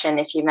expression,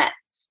 if you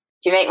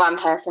meet one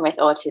person with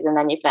autism,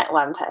 then you've met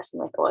one person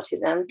with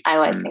autism. I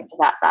always think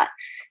about that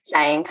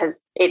saying because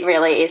it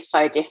really is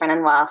so different.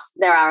 And whilst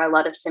there are a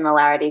lot of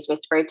similarities with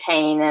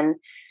routine and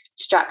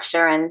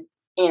structure and,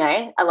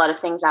 a lot of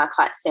things are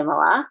quite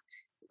similar,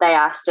 they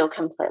are still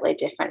completely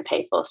different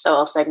people. So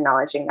also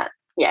acknowledging that,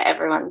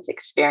 everyone's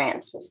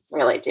experience is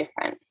really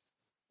different.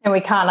 And we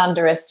can't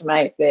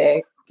underestimate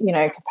their,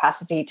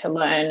 capacity to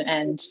learn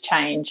and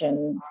change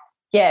and,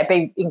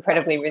 be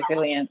incredibly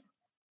resilient.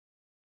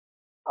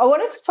 I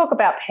wanted to talk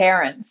about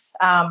parents.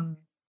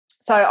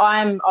 So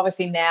I'm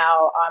obviously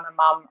now I'm a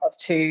mum of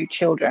 2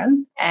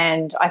 children,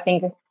 and I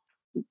think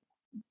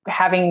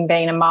having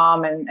been a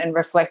mum and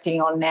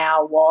reflecting on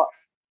now what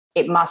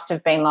it must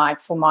have been like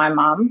for my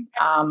mum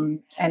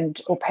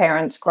or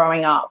parents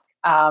growing up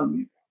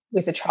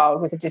with a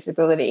child with a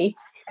disability,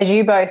 as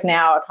you both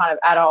now are kind of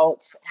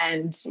adults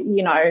and,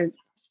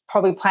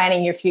 probably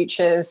planning your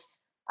futures,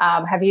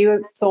 have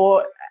you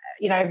thought,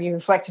 have you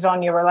reflected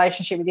on your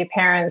relationship with your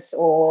parents,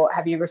 or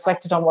have you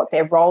reflected on what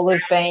their role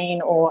has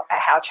been or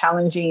how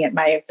challenging it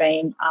may have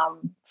been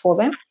for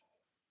them?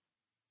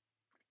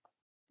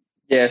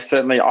 Yeah,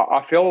 certainly.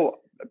 I feel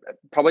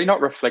probably not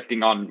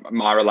reflecting on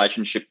my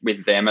relationship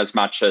with them as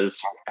much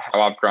as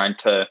how I've grown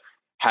to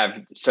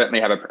have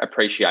an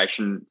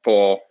appreciation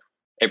for,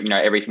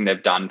 everything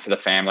they've done for the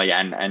family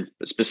and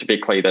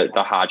specifically the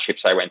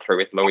hardships they went through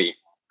with Louis,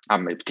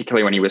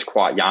 particularly when he was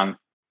quite young.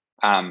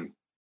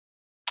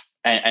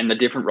 And the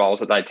different roles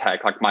that they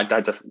take. Like my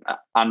dad's an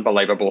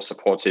unbelievable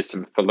support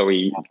system for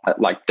Louis,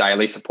 like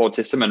daily support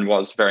system, and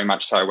was very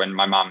much so when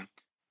my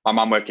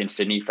mum worked in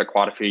Sydney for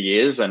quite a few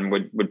years and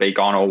would be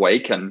gone all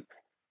week, and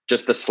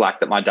just the slack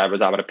that my dad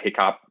was able to pick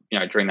up,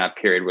 during that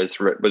period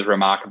was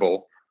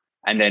remarkable.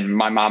 And then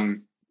my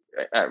mum,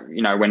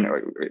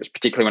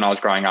 particularly when I was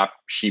growing up,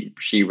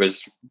 she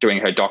was doing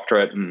her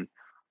doctorate, and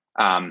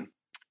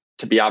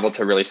to be able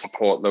to really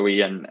support Louis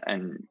and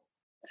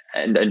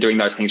doing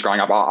those things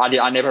growing up,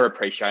 I never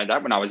appreciated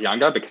that when I was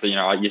younger because,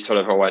 you're sort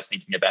of always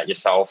thinking about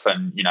yourself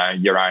and,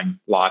 your own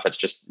life. It's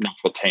just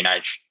natural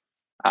teenage.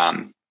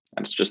 And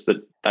it's just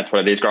that's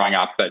what it is growing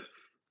up. But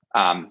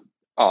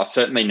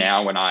certainly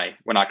now when I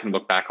can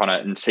look back on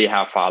it and see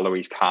how far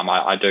Louis come,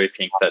 I do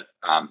think that,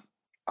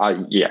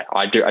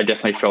 I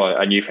definitely feel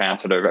a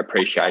newfound sort of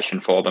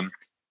appreciation for them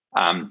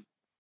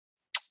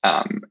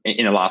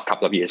in the last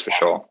couple of years for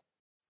sure.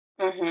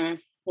 Mm-hmm.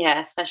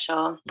 Yeah, for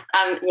sure.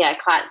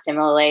 Quite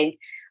similarly.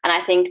 And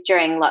I think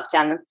during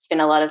lockdown, it's been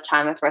a lot of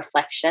time of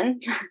reflection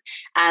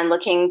and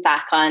looking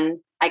back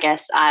on, I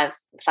guess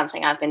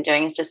something I've been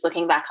doing is just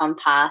looking back on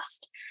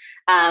past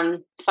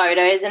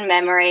photos and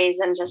memories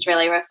and just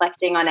really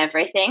reflecting on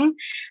everything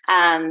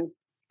and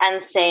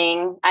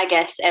seeing, I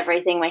guess,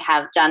 everything we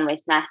have done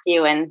with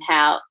Matthew and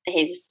how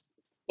he's,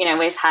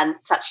 we've had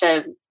such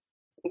a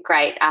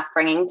great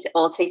upbringing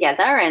all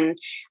together, and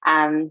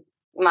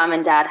Mum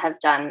and Dad have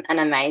done an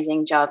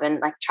amazing job in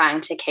like trying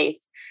to keep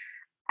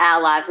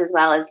our lives as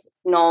well as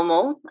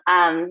normal,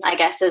 I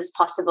guess, as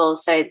possible.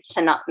 So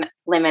to not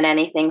limit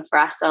anything for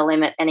us or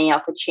limit any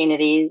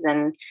opportunities,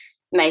 and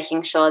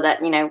making sure that,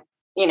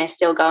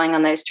 still going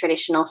on those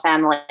traditional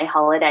family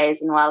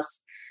holidays. And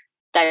whilst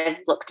they've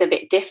looked a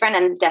bit different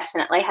and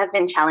definitely have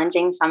been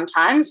challenging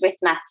sometimes with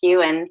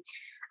Matthew, and,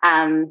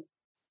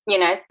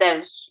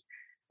 they've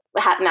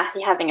had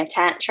Matthew having a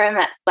tantrum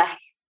at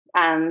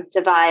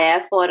Dubai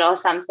Airport or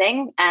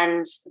something,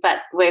 but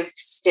we've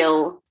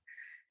still,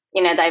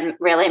 they've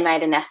really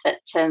made an effort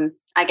to,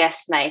 I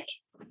guess, make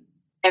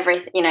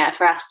everything,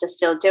 for us to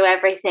still do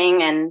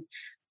everything and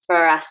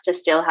for us to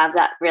still have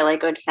that really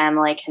good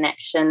family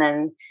connection.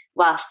 And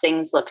whilst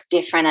things look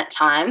different at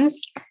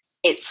times,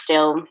 it's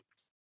still,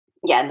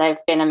 they've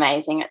been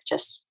amazing at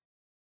just,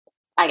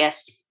 I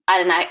guess, I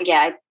don't know,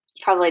 I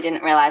probably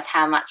didn't realise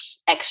how much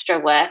extra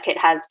work it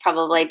has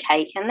probably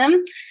taken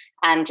them,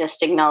 and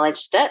just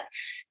acknowledged it.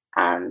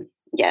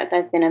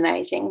 They've been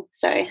amazing.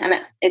 So, and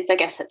I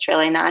guess it's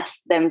really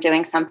nice them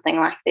doing something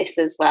like this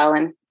as well,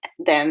 and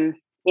them,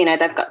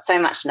 they've got so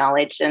much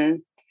knowledge,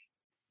 and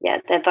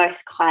they're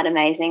both quite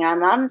amazing. Our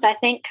mums, I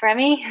think,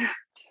 Remy.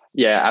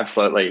 Yeah,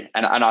 absolutely.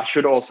 And I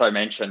should also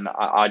mention,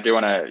 I do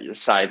want to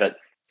say that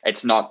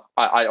it's not,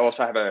 I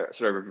also have a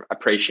sort of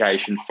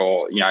appreciation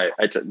for,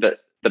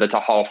 that it's a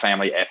whole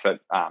family effort.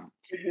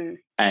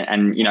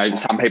 And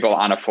some people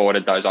aren't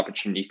afforded those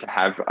opportunities to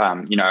have,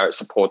 a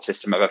support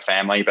system of a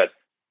family. But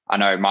I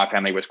know my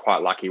family was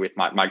quite lucky with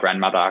my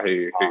grandmother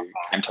who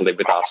came to live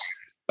with us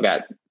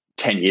about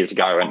 10 years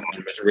ago and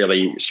was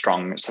really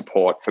strong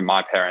support for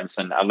my parents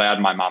and allowed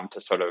my mum to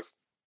sort of,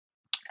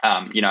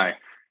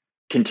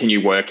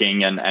 continue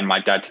working and my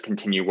dad to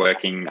continue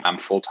working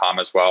full-time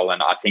as well.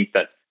 And I think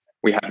that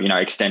we have,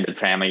 extended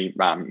family,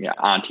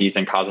 aunties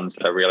and cousins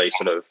that are really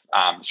sort of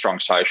strong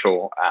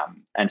social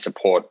and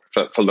support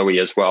for Louis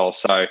as well.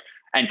 So,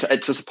 and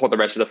to support the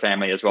rest of the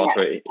family as well,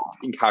 to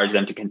encourage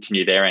them to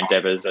continue their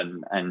endeavours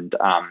and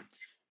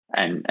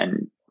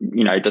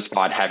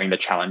despite having the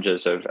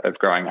challenges of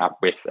growing up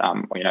with,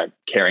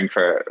 caring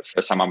for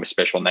someone with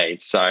special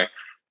needs. So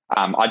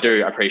I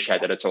do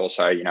appreciate that it's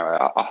also,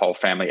 a whole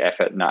family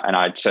effort, and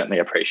I certainly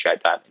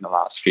appreciate that in the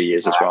last few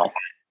years as well.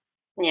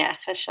 Yeah,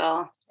 for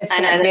sure. It's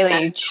that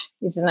village,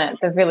 isn't it?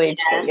 The village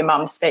that your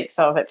mum speaks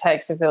of. It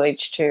takes a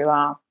village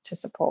to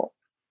support.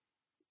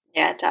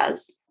 Yeah, it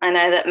does. I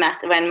know that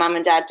when Mum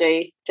and Dad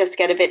do just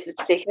get a bit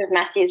sick of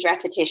Matthew's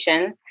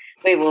repetition,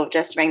 we will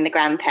just ring the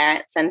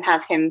grandparents and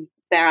have him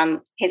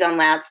there he's on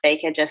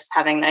loudspeaker, just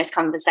having those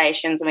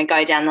conversations, and we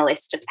go down the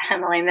list of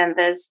family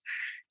members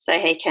so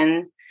he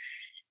can,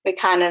 so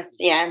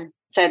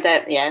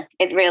that,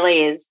 it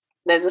really is,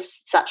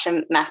 there's such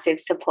a massive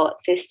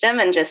support system,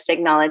 and just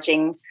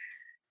acknowledging,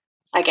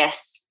 I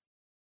guess,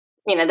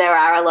 there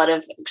are a lot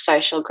of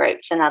social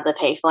groups and other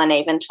people, and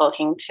even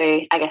talking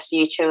to, I guess,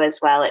 you two as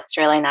well. It's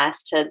really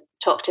nice to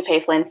talk to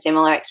people in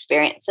similar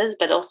experiences,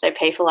 but also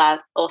people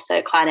are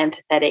also quite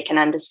empathetic and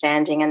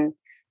understanding, and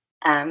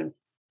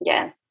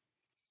yeah,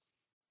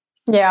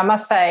 I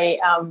must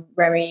say,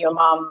 Remy, your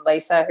mum,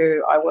 Lisa,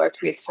 who I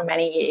worked with for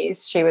many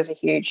years, she was a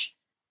huge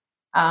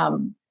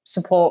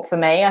support for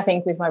me, I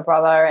think, with my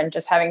brother, and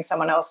just having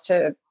someone else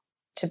to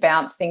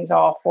bounce things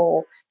off,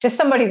 or just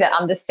somebody that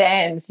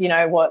understands,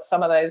 what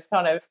some of those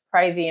kind of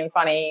crazy and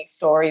funny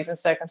stories and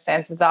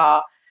circumstances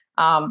are,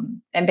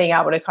 and being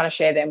able to kind of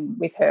share them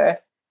with her.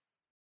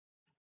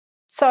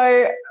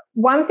 So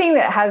one thing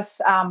that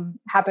has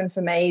happened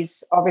for me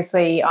is,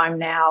 obviously, I'm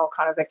now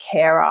kind of a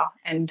carer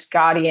and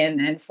guardian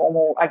and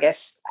formal, I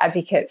guess,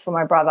 advocate for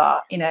my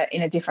brother in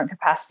a different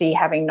capacity,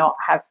 having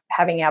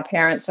our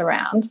parents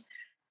around.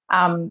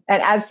 And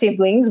as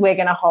siblings, we're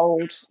going to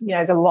hold,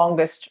 the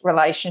longest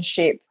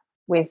relationship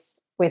with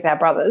our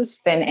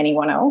brothers than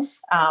anyone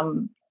else.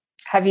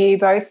 Have you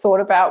both thought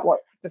about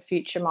what the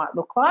future might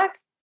look like?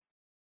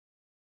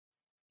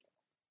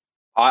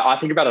 I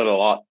think about it a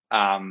lot,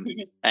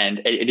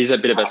 and it is a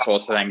bit of a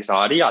source of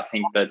anxiety. I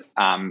think that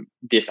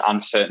this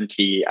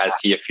uncertainty as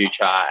to your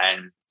future,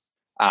 and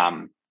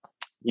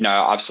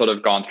I've sort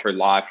of gone through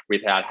life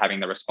without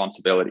having the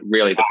responsibility,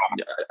 really,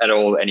 at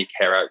all, any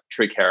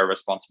true carer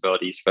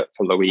responsibilities for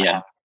Louis.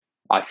 And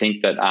I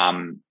think that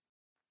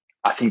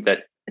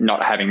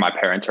not having my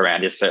parents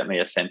around is certainly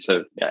a sense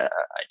of,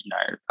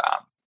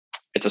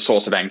 it's a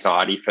source of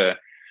anxiety for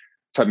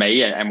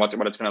me and what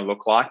it's going to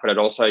look like. But it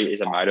also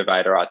is a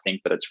motivator. I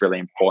think that it's really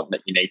important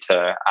that you need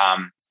to.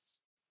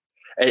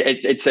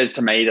 It says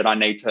to me that I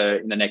need to,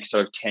 in the next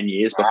sort of 10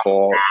 years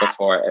before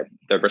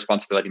the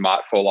responsibility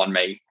might fall on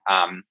me,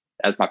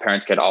 as my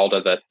parents get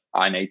older, that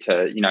I need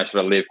to,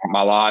 sort of live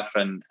my life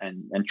and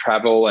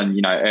travel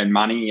and, earn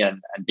money and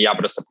be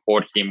able to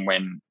support him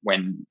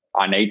when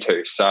I need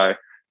to. So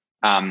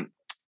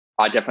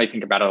I definitely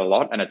think about it a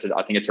lot, and I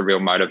think it's a real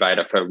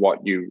motivator for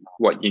what you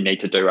need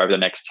to do over the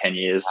next 10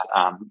 years,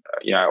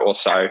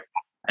 also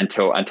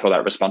until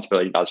that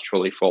responsibility does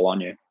truly fall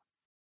on you.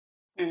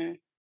 Mm.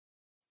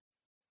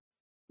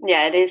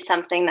 Yeah, it is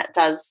something that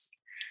does,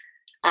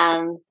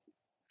 I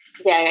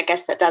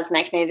guess that does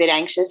make me a bit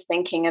anxious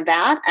thinking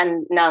about,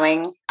 and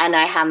knowing, I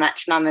know how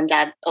much Mum and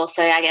Dad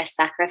also, I guess,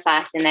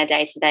 sacrifice in their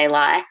day-to-day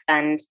life,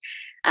 and,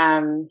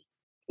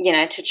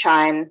 to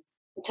try and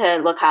to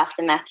look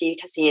after Matthew,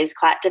 because he is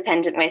quite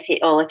dependent with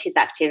all of his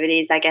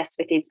activities, I guess,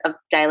 with his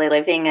daily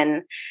living,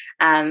 and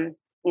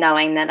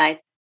knowing that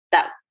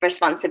that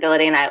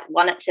responsibility, and I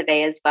want it to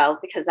be as well,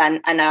 because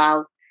I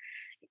know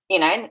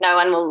no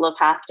one will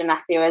look after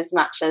Matthew as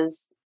much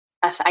as,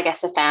 I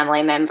guess, a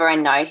family member,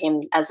 and know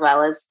him as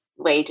well as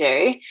we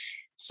do.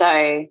 So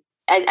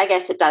I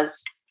guess it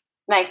does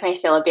make me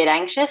feel a bit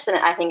anxious, and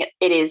I think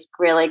it is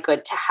really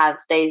good to have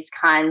these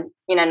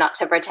not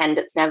to pretend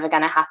it's never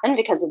going to happen,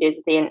 because it is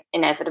the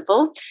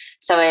inevitable.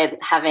 So we're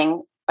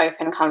having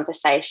open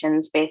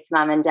conversations with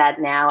Mum and Dad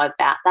now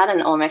about that,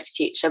 and almost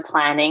future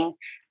planning.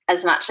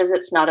 As much as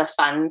it's not a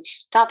fun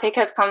topic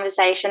of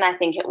conversation, I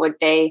think it would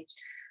be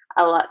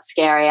a lot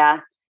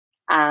scarier,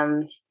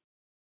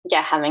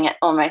 having it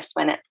almost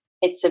when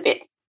it's a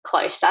bit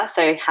closer.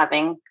 So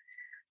having,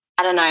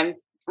 I don't know,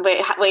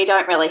 we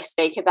don't really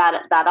speak about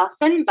it that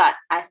often, but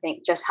I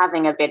think just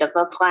having a bit of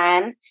a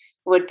plan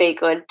would be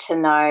good to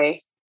know,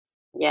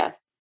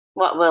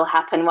 what will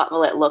happen, what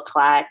will it look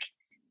like,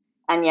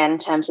 and in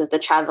terms of the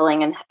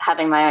travelling and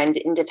having my own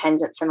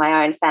independence and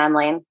my own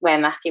family, and where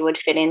Matthew would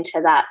fit into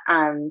that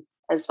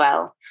as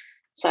well.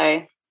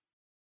 So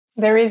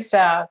there is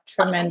a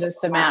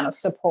tremendous amount of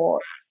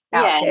support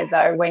out there,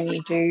 though, when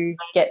you do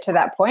get to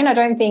that point. I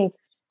don't think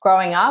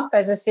growing up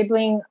as a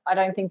sibling, I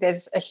don't think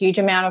there's a huge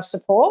amount of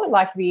support.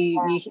 Like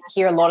you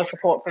hear a lot of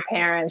support for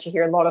parents, you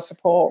hear a lot of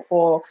support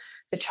for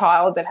the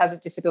child that has a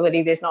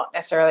disability. There's not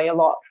necessarily a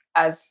lot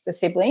as the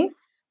sibling,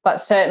 but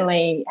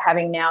certainly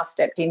having now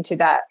stepped into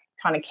that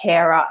kind of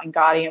carer and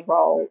guardian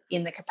role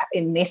in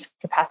this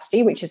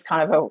capacity, which is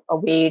kind of a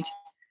weird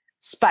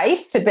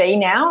space to be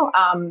now.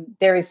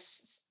 There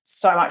is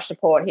so much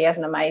support. He has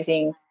an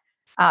amazing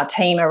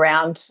team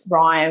around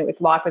Ryan with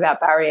Life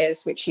Without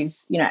Barriers, which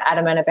is,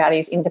 adamant about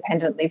his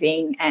independent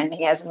living, and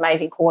he has an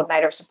amazing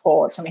coordinator of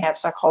supports, and we have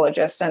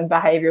psychologists and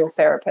behavioural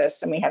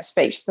therapists, and we have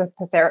speech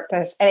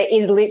therapists, and it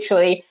is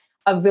literally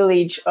a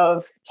village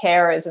of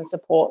carers and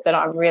support that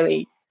I'm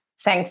really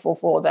thankful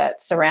for that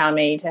surround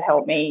me to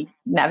help me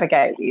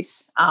navigate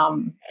this.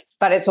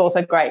 But it's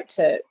also great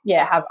to,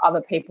 have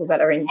other people that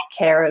are in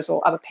carers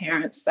or other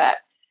parents that,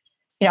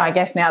 I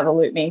guess now the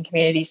Loop Me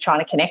community is trying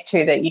to connect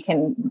to, that you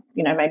can,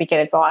 maybe get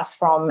advice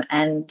from.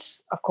 And,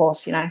 of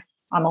course,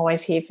 I'm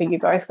always here for you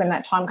both when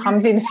that time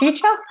comes in the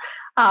future.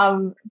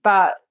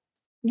 But,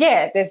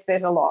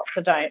 there's a lot.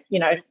 So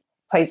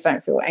please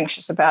don't feel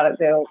anxious about it.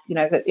 They'll,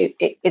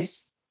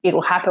 that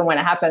it'll happen when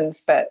it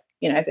happens, but,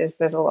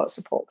 there's a lot of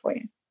support for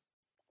you.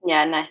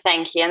 Yeah, no,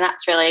 thank you. And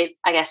that's really,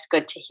 I guess,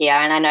 good to hear.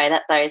 And I know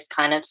that those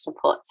kind of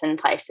supports and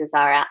places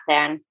are out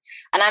there. And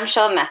I'm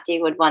sure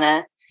Matthew would want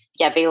to,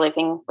 be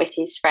living with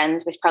his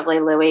friends, with probably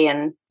Louis,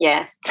 and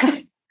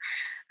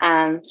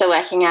so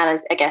working out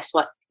is, I guess,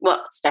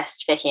 what's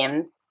best for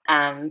him.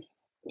 I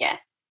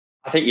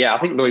think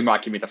Louis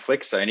might give me the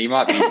flick soon. He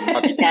might be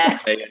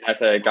and have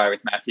to go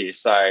with Matthew.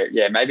 So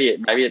maybe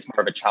it's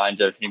more of a challenge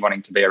of him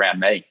wanting to be around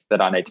me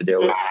that I need to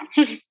deal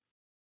with.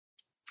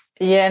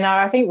 Yeah, no,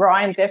 I think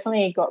Ryan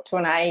definitely got to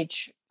an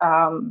age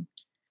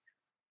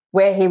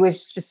where he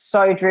was just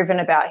so driven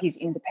about his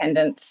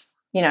independence.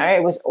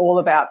 It was all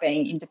about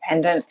being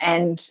independent,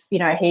 and,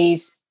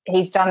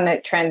 he's done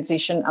that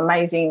transition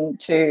amazing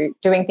to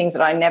doing things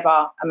that I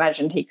never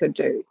imagined he could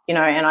do, and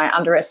I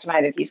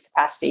underestimated his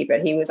capacity,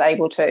 but he was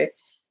able to,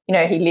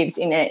 he lives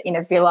in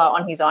a villa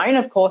on his own.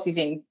 Of course, he's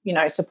in,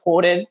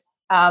 supported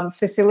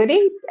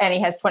facility, and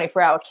he has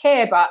 24-hour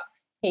care, but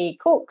he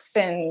cooks,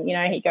 and,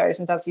 he goes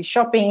and does his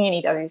shopping, and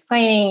he does his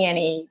cleaning, and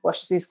he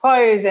washes his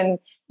clothes, and,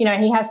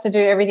 he has to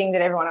do everything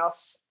that everyone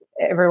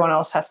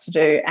else has to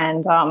do.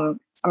 And,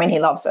 he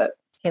loves it.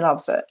 He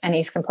loves it, and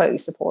he's completely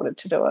supported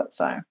to do it.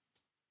 So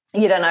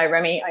you don't know,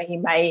 Remy, he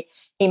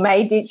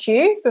may ditch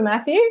you for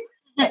Matthew.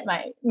 It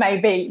may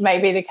be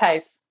the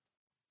case.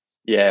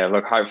 Yeah,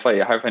 look,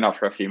 hopefully not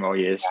for a few more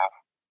years.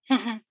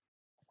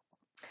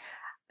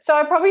 So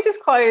I'll probably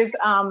just close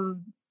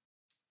on,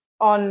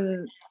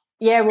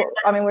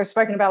 we've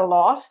spoken about a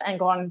lot and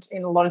gone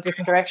in a lot of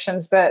different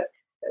directions, but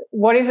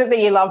what is it that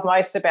you love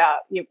most about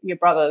your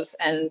brothers,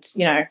 and,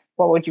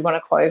 what would you want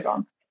to close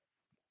on?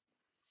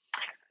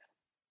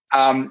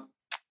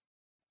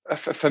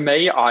 For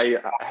me, I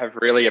have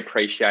really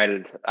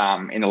appreciated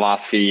in the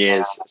last few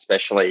years,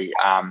 especially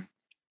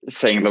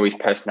seeing Louis'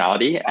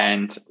 personality,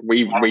 and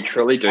we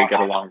truly do get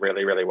along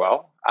really, really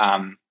well.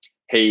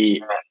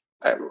 He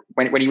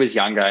when he was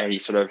younger, he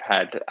sort of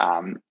had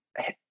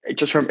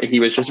he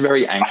was just a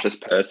very anxious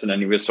person,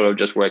 and he was sort of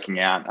just working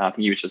out. I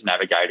think he was just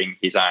navigating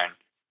his own.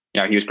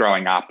 He was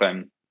growing up,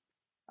 and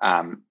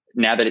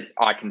now that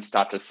I can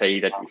start to see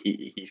that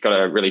he's got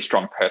a really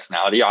strong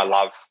personality, I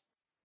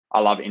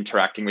love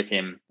interacting with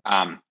him.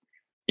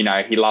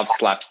 He loves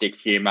slapstick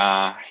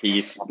humor.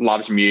 He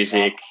loves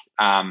music.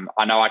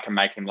 I know I can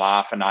make him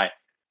laugh, and I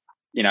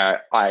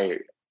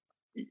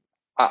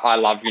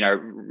love,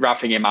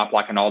 roughing him up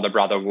like an older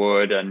brother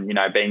would, and,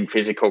 being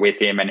physical with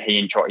him, and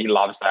he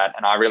loves that.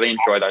 And I really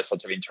enjoy those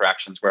sorts of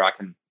interactions where I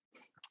can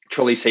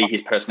truly see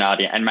his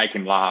personality and make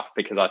him laugh,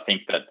 because I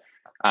think that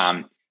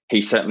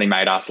he certainly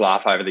made us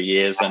laugh over the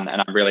years, and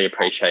I really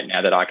appreciate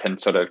now that I can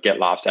sort of get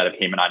laughs out of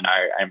him, and I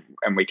know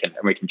and we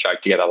can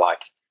joke together,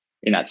 like,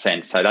 in that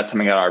sense. So that's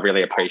something that I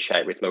really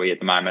appreciate with Louis at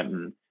the moment,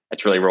 and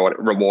it's really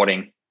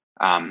rewarding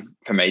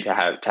for me to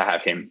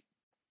have him.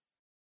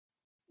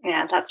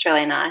 Yeah, that's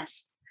really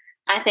nice.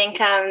 I think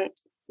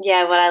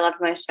what I love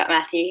most about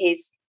Matthew,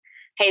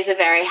 he's a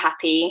very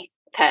happy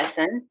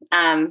person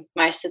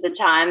most of the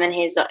time, and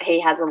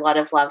he has a lot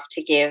of love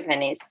to give,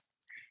 and he's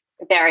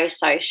very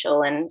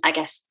social, and I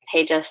guess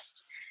he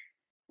just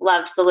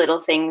loves the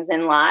little things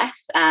in life,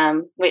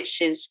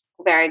 which is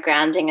very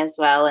grounding as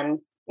well. And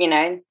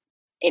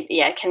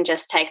it can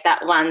just take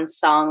that one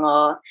song,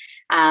 or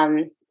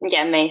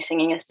me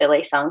singing a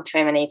silly song to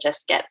him, and he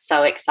just gets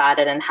so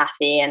excited and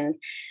happy, and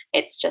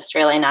it's just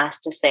really nice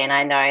to see. And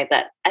I know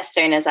that as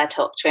soon as I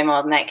talk to him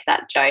or make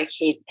that joke,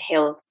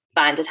 he'll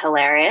find it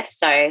hilarious.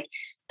 So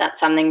that's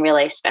something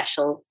really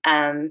special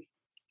that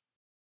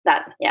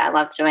I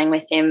love doing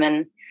with him.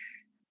 And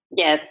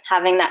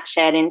having that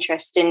shared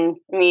interest in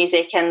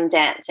music and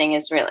dancing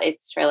it's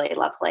really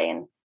lovely.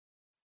 And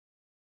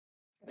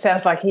it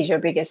sounds like he's your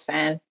biggest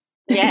fan.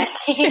 Yeah,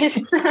 he is.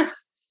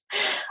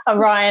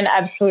 Ryan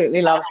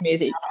absolutely loves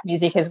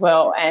music as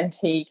well, and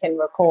he can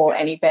recall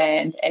any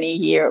band, any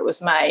year it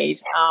was made.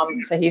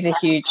 So he's a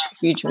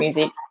huge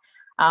music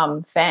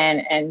fan,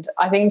 and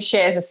I think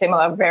shares a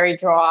similar, very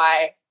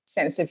dry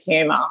sense of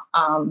humour.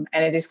 And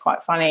it is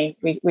quite funny.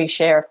 We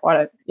share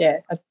quite a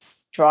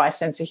dry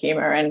sense of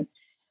humour, and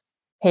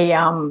he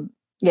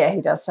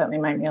does certainly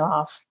make me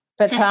laugh.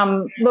 But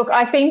look,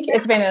 I think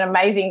it's been an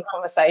amazing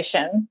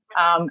conversation,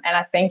 and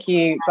I thank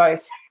you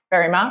both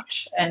very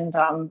much. And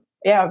I've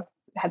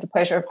had the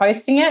pleasure of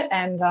hosting it,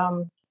 and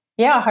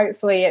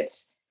hopefully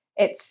it's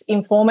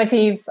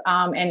informative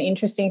and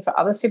interesting for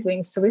other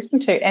siblings to listen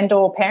to and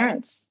or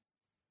parents.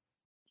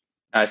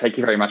 Thank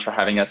you very much for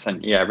having us,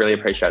 and really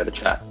appreciated the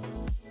chat.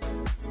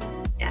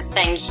 Yeah,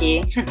 thank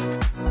you.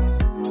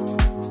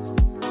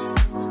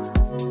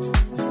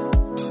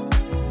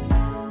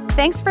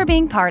 Thanks for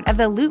being part of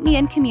the Loop Me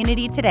In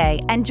community today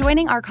and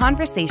joining our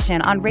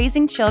conversation on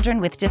raising children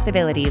with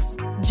disabilities.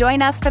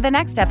 Join us for the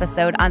next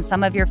episode on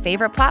some of your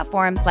favorite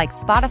platforms like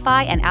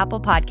Spotify and Apple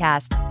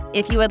Podcast.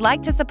 If you would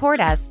like to support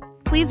us,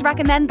 please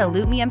recommend the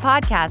Loop Me In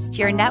podcast to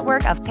your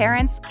network of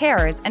parents,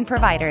 carers, and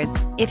providers.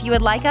 If you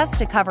would like us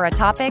to cover a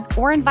topic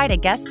or invite a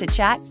guest to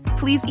chat,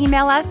 please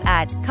email us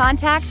at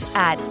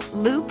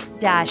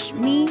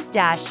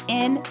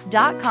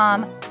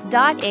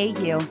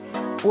contact@loop-me-in.com.au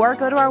or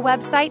go to our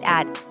website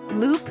at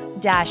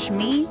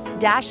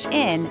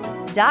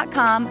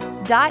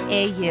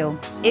loop-me-in.com.au.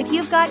 If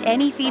you've got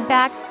any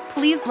feedback,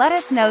 please let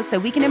us know so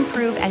we can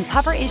improve and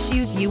cover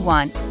issues you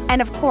want.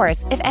 And of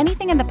course, if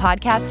anything in the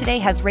podcast today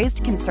has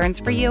raised concerns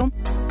for you,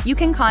 you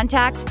can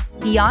contact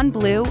Beyond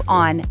Blue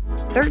on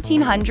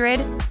 1300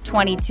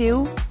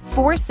 22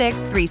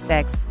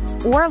 4636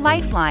 or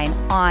Lifeline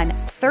on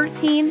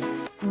 13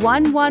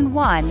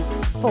 111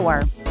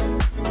 4.